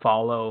go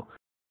follow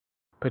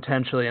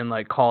potentially in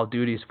like Call of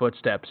Duty's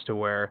footsteps, to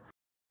where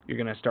you're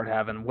going to start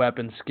having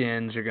weapon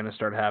skins, you're going to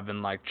start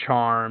having like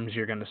charms,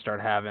 you're going to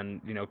start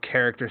having,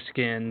 character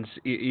skins,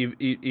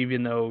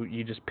 even though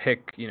you just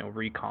pick,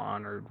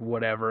 recon or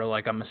whatever.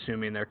 Like I'm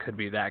assuming there could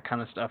be that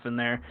kind of stuff in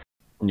there.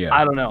 Yeah.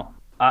 I don't know.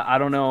 I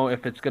don't know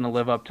if it's going to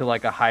live up to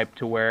like a hype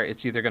to where it's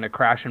either going to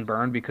crash and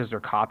burn because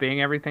they're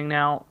copying everything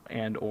now,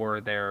 or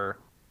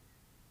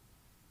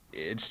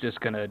it's just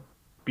going to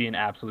be an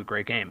absolute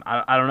great game.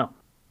 I don't know.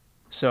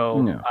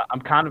 So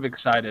I'm kind of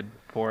excited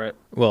for it.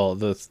 Well,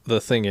 the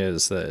thing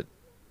is that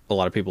a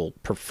lot of people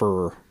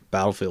prefer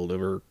Battlefield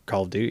over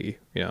Call of Duty,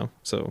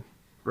 so.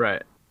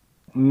 Right.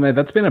 No,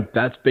 that's been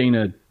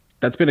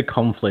a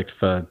conflict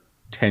for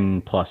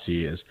 10 plus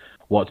years.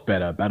 What's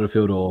better,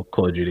 Battlefield or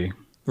Call of Duty?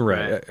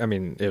 Right. I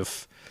mean,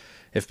 if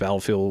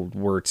Battlefield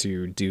were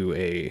to do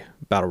a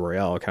battle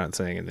royale kind of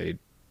thing, and they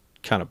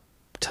kind of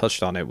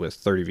touched on it with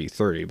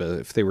 30v30, but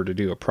if they were to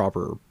do a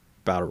proper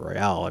battle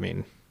royale, I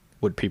mean,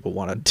 would people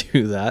want to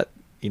do that?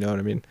 You know what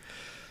I mean?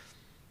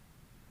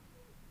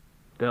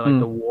 They're like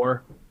the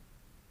war.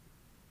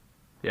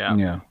 Yeah.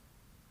 Yeah.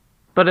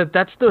 But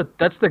that's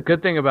the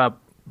good thing about,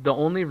 the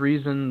only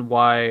reason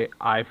why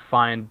I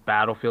find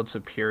Battlefield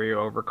superior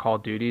over Call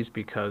of Duty is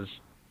because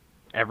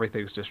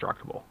everything's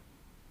destructible.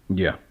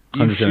 Yeah.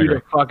 You shoot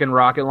a fucking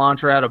rocket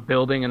launcher at a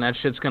building and that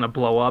shit's going to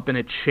blow up, and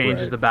it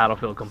changes the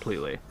battlefield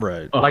completely.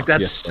 Right. Like,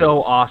 that's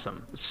so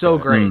awesome. So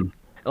great.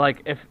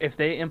 Like, if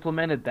they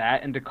implemented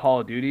that into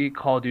Call of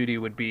Duty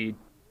would be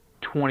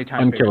 20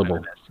 times unkillable.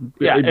 Bigger than this.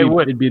 Yeah, it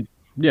would.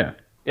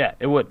 Yeah,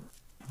 it would.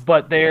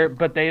 But they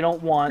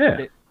don't want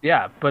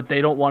but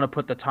they don't want to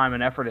put the time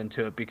and effort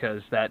into it,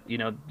 because that,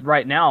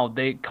 right now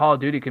Call of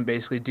Duty can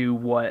basically do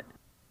what,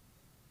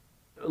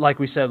 like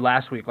we said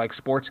last week, like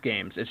sports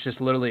games. It's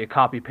just literally a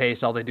copy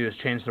paste. All they do is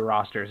change the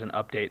rosters and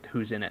update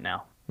who's in it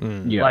now.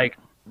 Yeah. Like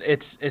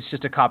it's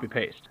just a copy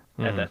paste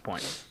at that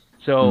point.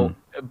 So,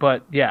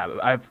 but yeah,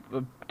 I've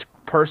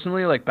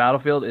personally, like,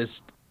 Battlefield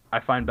I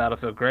find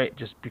Battlefield great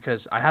just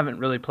because I haven't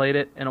really played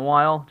it in a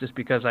while, just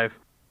because I've,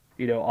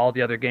 all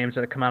the other games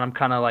that have come out, I'm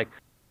kind of like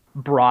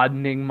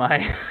broadening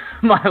my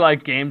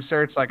like game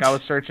search. Like, I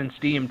was searching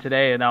Steam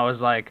today, and I was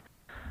like,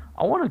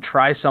 I want to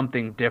try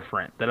something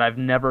different that I've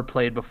never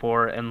played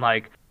before, and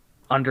like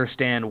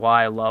understand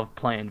why I love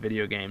playing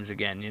video games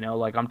again.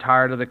 Like, I'm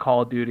tired of the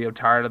Call of Duty. I'm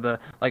tired of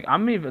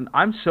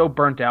I'm so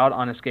burnt out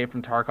on Escape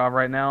from Tarkov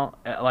right now.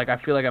 Like, I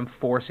feel like I'm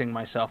forcing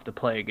myself to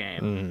play a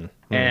game.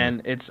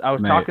 And I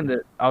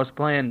was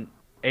playing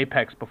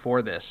Apex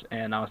before this,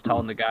 and I was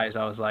telling the guys,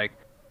 I was like,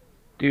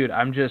 dude,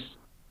 I'm just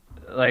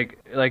like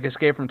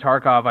Escape from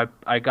Tarkov,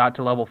 I got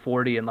to level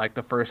 40 in like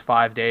the first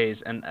 5 days,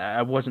 and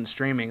I wasn't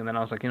streaming, and then I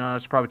was like, I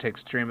should probably take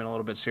streaming a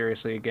little bit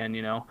seriously again,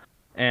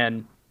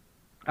 and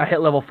I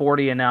hit level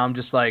 40, and now I'm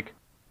just like,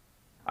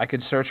 I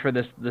could search for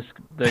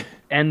the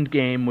end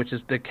game, which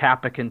is the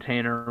Kappa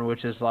container,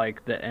 which is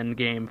like the end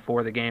game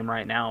for the game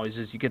right now, is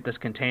you get this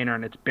container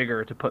and it's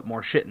bigger to put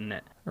more shit in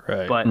it.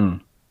 Right. But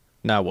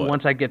now what?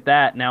 Once I get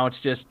that, now it's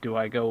just, do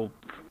I go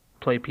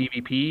play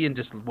PvP and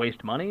just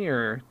waste money,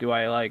 or do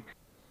I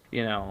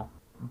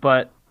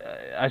but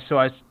I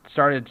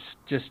started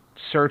just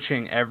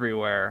searching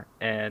everywhere,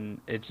 and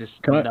it just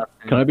Can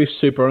I be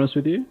super honest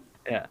with you?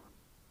 Yeah.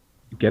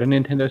 Get a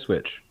Nintendo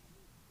Switch.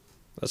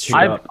 That's true.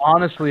 I've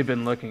honestly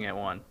been looking at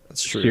one.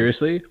 That's true.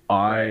 Seriously,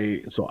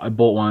 I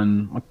bought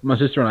one. My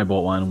sister and I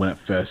bought one when it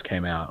first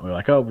came out. We were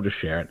like, oh, we'll just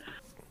share it.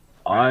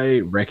 I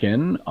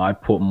reckon I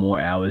put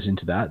more hours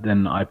into that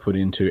than I put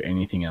into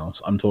anything else.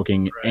 I'm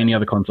talking any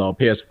other console,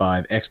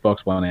 PS5, Xbox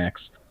One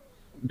X,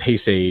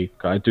 PC.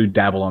 I do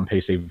dabble on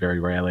PC very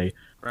rarely,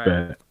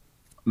 but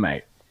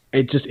mate,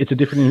 it's a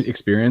different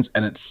experience,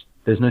 and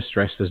there's no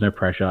stress, there's no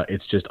pressure.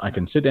 It's just I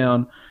can sit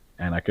down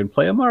and I can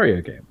play a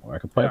Mario game, or I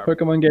can play a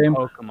Pokemon game,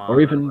 or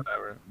even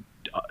whatever.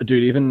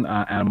 Dude, even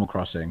Animal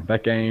Crossing.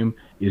 That game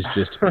is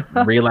just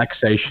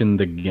relaxation.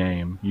 The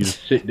game. You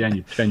just sit down,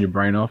 you turn your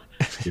brain off,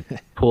 you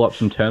pull up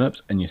some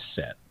turnips, and you're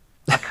set.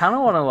 I kind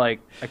of want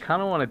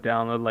to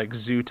download like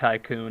Zoo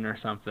Tycoon or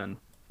something.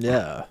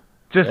 Yeah.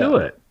 Just do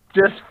it.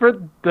 Just for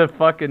the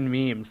fucking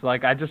memes.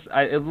 Like I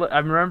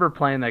remember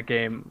playing that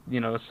game,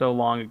 so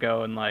long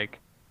ago, and like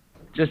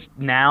just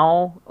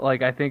now,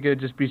 like I think it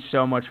would just be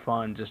so much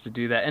fun just to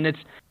do that.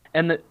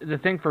 And the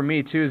thing for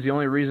me too is the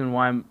only reason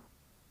why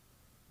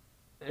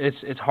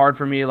it's hard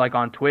for me like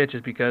on Twitch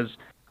is because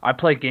I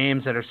play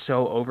games that are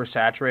so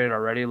oversaturated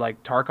already.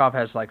 Like Tarkov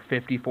has like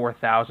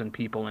 54,000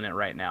 people in it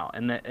right now,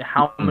 and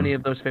how many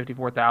of those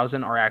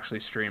 54,000 are actually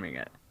streaming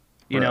it?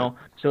 You know,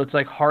 so it's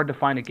like hard to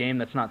find a game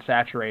that's not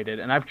saturated.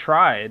 And I've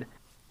tried,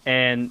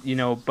 and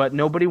but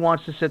nobody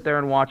wants to sit there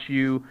and watch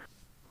you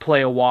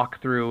play a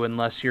walkthrough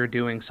unless you're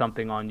doing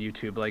something on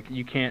YouTube. Like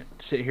you can't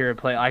sit here and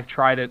play. I've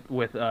tried it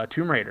with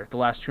Tomb Raider, the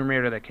last Tomb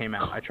Raider that came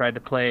out. I tried to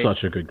play.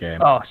 Such a good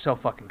game. Oh, so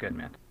fucking good,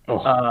 man. Oh.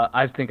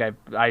 I think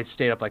I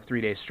stayed up like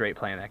 3 days straight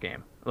playing that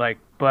game. Like,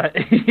 but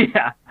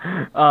yeah,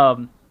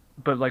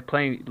 but like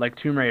playing like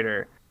Tomb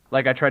Raider,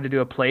 like I tried to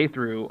do a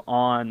playthrough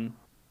on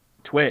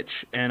Twitch,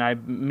 and I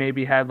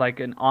maybe had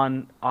like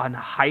on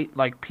height,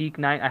 like peak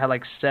night, I had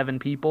like 7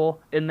 people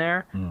in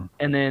there,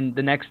 and then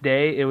the next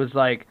day it was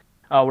like,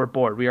 oh, we're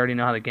bored. We already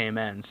know how the game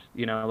ends.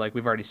 Like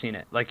we've already seen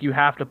it. Like you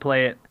have to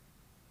play it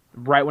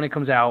right when it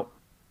comes out,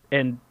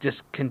 and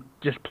just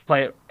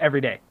play it every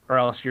day, or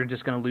else you're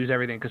just gonna lose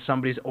everything because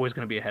somebody's always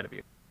gonna be ahead of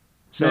you.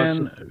 So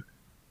man,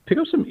 pick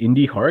up some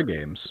indie horror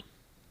games.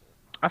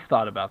 I've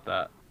thought about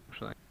that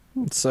actually.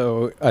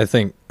 So I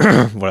think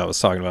what I was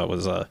talking about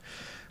was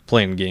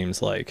playing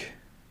games like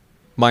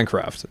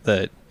Minecraft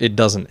that it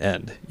doesn't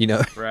end.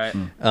 Right.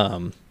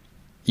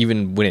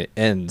 Even when it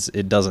ends,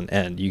 it doesn't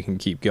end. You can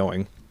keep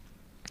going,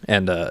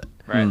 and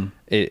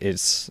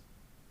it's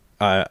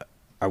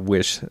I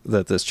wish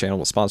that this channel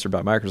was sponsored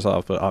by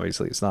Microsoft, but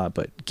obviously it's not.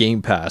 But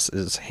Game Pass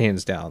is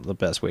hands down the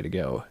best way to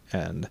go,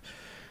 and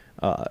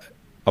I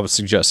was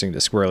suggesting to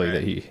Squirly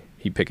that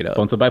he pick it up.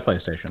 Sponsored by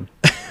PlayStation.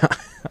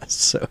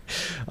 So,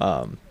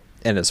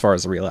 and as far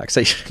as the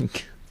relaxation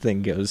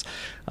thing goes,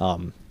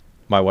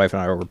 my wife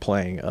and I were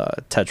playing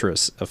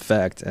Tetris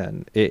Effect,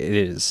 and it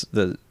is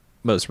the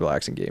most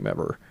relaxing game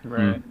ever.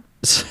 Right.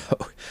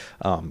 So,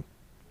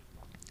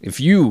 if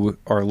you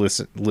are a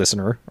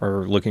listener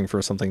or looking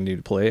for something new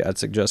to play, I'd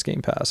suggest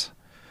Game Pass.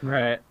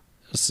 Right.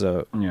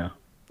 So yeah,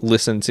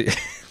 listen to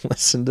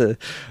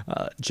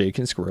Jake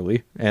and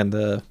Squirrely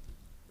and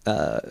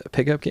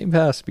pick up Game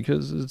Pass,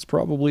 because it's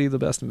probably the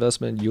best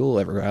investment you'll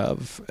ever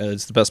have.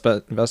 It's the best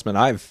investment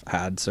I've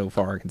had so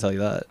far. I can tell you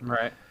that.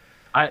 Right.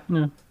 I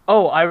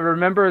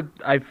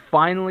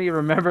finally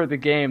remember the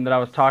game that I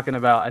was talking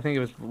about. I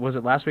think was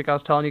it last week I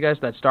was telling you guys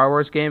that Star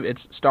Wars game?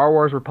 It's Star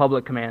Wars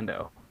Republic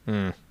Commando.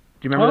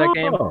 Do you remember that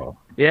game?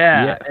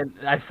 Yeah. And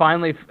I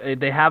finally,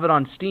 they have it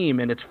on Steam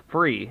and it's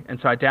free, and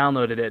so I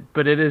downloaded it.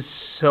 But it is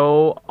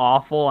so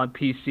awful on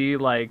PC.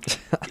 Like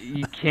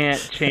you can't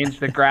change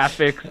the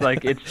graphics.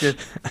 Like it's just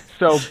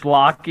so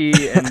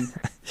blocky, and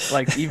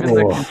like even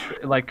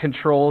the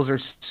controls are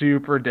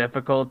super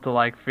difficult to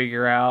like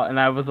figure out. And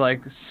I was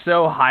like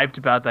so hyped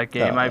about that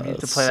game. I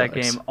used to play that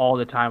game all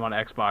the time on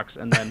Xbox,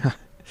 and then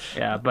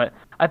yeah. But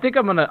I think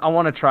I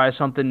want to try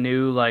something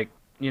new, like.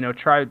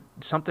 Try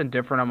something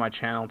different on my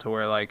channel to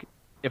where, like,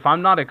 if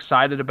I'm not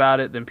excited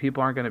about it, then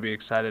people aren't going to be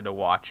excited to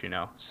watch,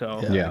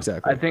 So yeah,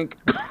 exactly. I think,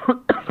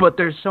 but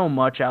there's so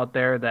much out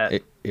there that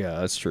yeah,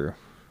 that's true.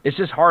 It's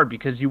just hard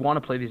because you want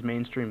to play these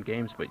mainstream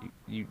games, but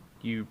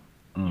you're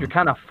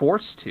kind of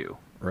forced to,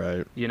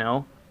 right?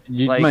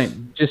 Mate,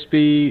 just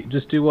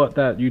do what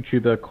that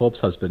YouTuber Corpse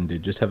Husband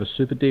did. Just have a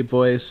super deep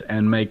voice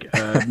and make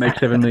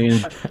 7 million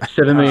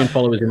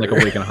followers in like a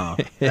week and a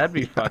half. That'd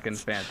be fucking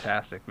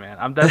fantastic,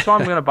 man. That's why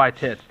I'm gonna buy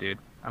tits, dude.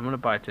 I'm gonna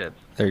buy tits.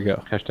 There you go.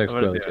 Hashtag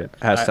Squirly Tits.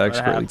 Hashtag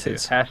Squirly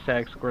Tits.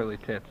 Hashtag Squirly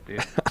Tits,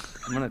 dude.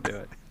 I'm gonna do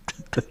it.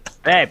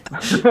 Babe.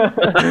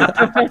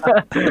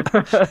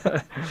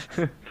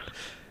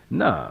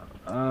 No,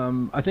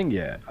 I think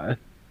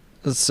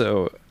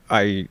So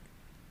I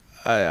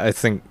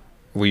think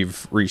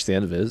we've reached the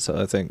end of it, so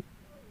I think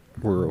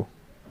we'll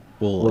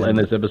end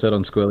this episode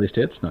on Squirly's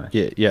tits. Nice.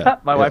 Yeah.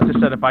 My wife just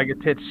said if I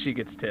get tits, she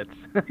gets tits.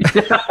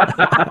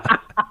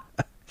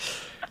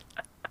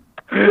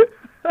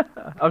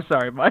 I'm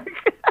sorry, Mike.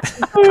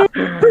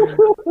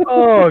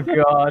 Oh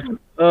God.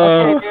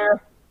 Okay,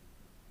 here.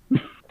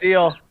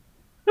 Deal.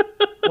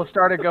 We'll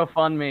start a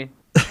GoFundMe.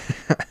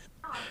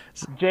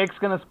 Jake's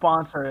gonna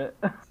sponsor it.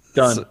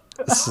 Done.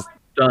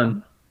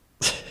 Done.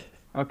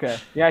 Okay.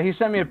 Yeah, he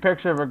sent me a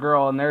picture of a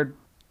girl, and they're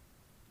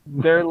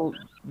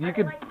you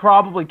could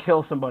probably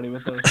kill somebody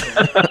with those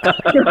things.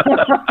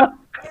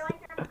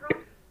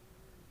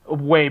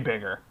 Way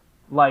bigger,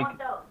 like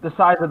the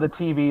size of the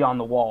TV on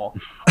the wall.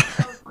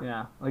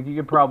 Yeah, like you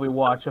could probably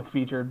watch a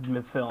featured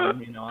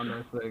film, on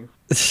those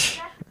things.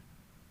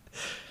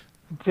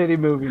 Titty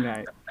movie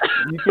night.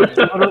 You could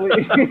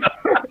literally,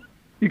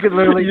 you could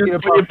literally you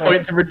just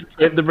point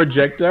the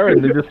projector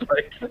and they're just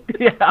like,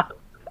 yeah.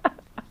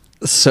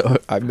 So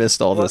I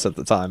missed all this at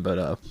the time,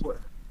 but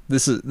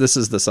this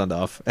is the send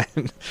off,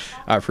 and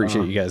I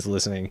appreciate you guys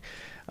listening.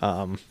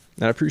 And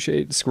I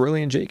appreciate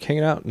Squirly and Jake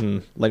hanging out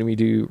and letting me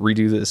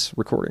redo this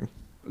recording.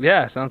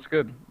 Yeah, sounds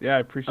good. Yeah, I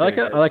appreciate it.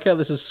 I like how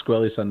this is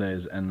Squirly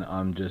Sundays, and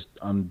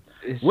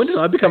when did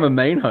I become a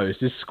main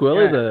host? Is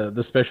Squirly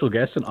the special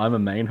guest, and I'm a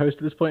main host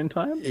at this point in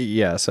time?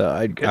 Yeah, so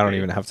I don't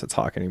even have to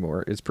talk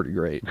anymore. It's pretty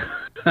great.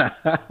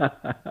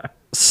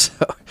 So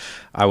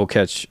I will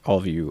catch all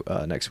of you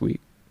next week.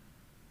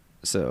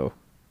 So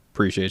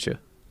appreciate you.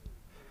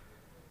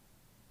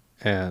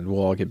 And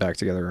we'll all get back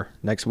together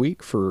next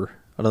week for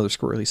another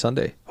Squirly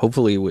Sunday.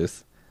 Hopefully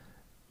with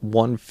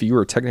one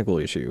fewer technical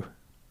issue.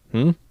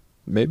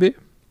 Maybe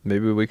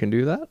we can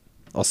do that.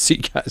 I'll see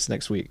you guys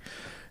next week.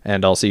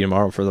 And I'll see you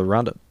tomorrow for the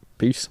roundup.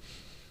 Peace.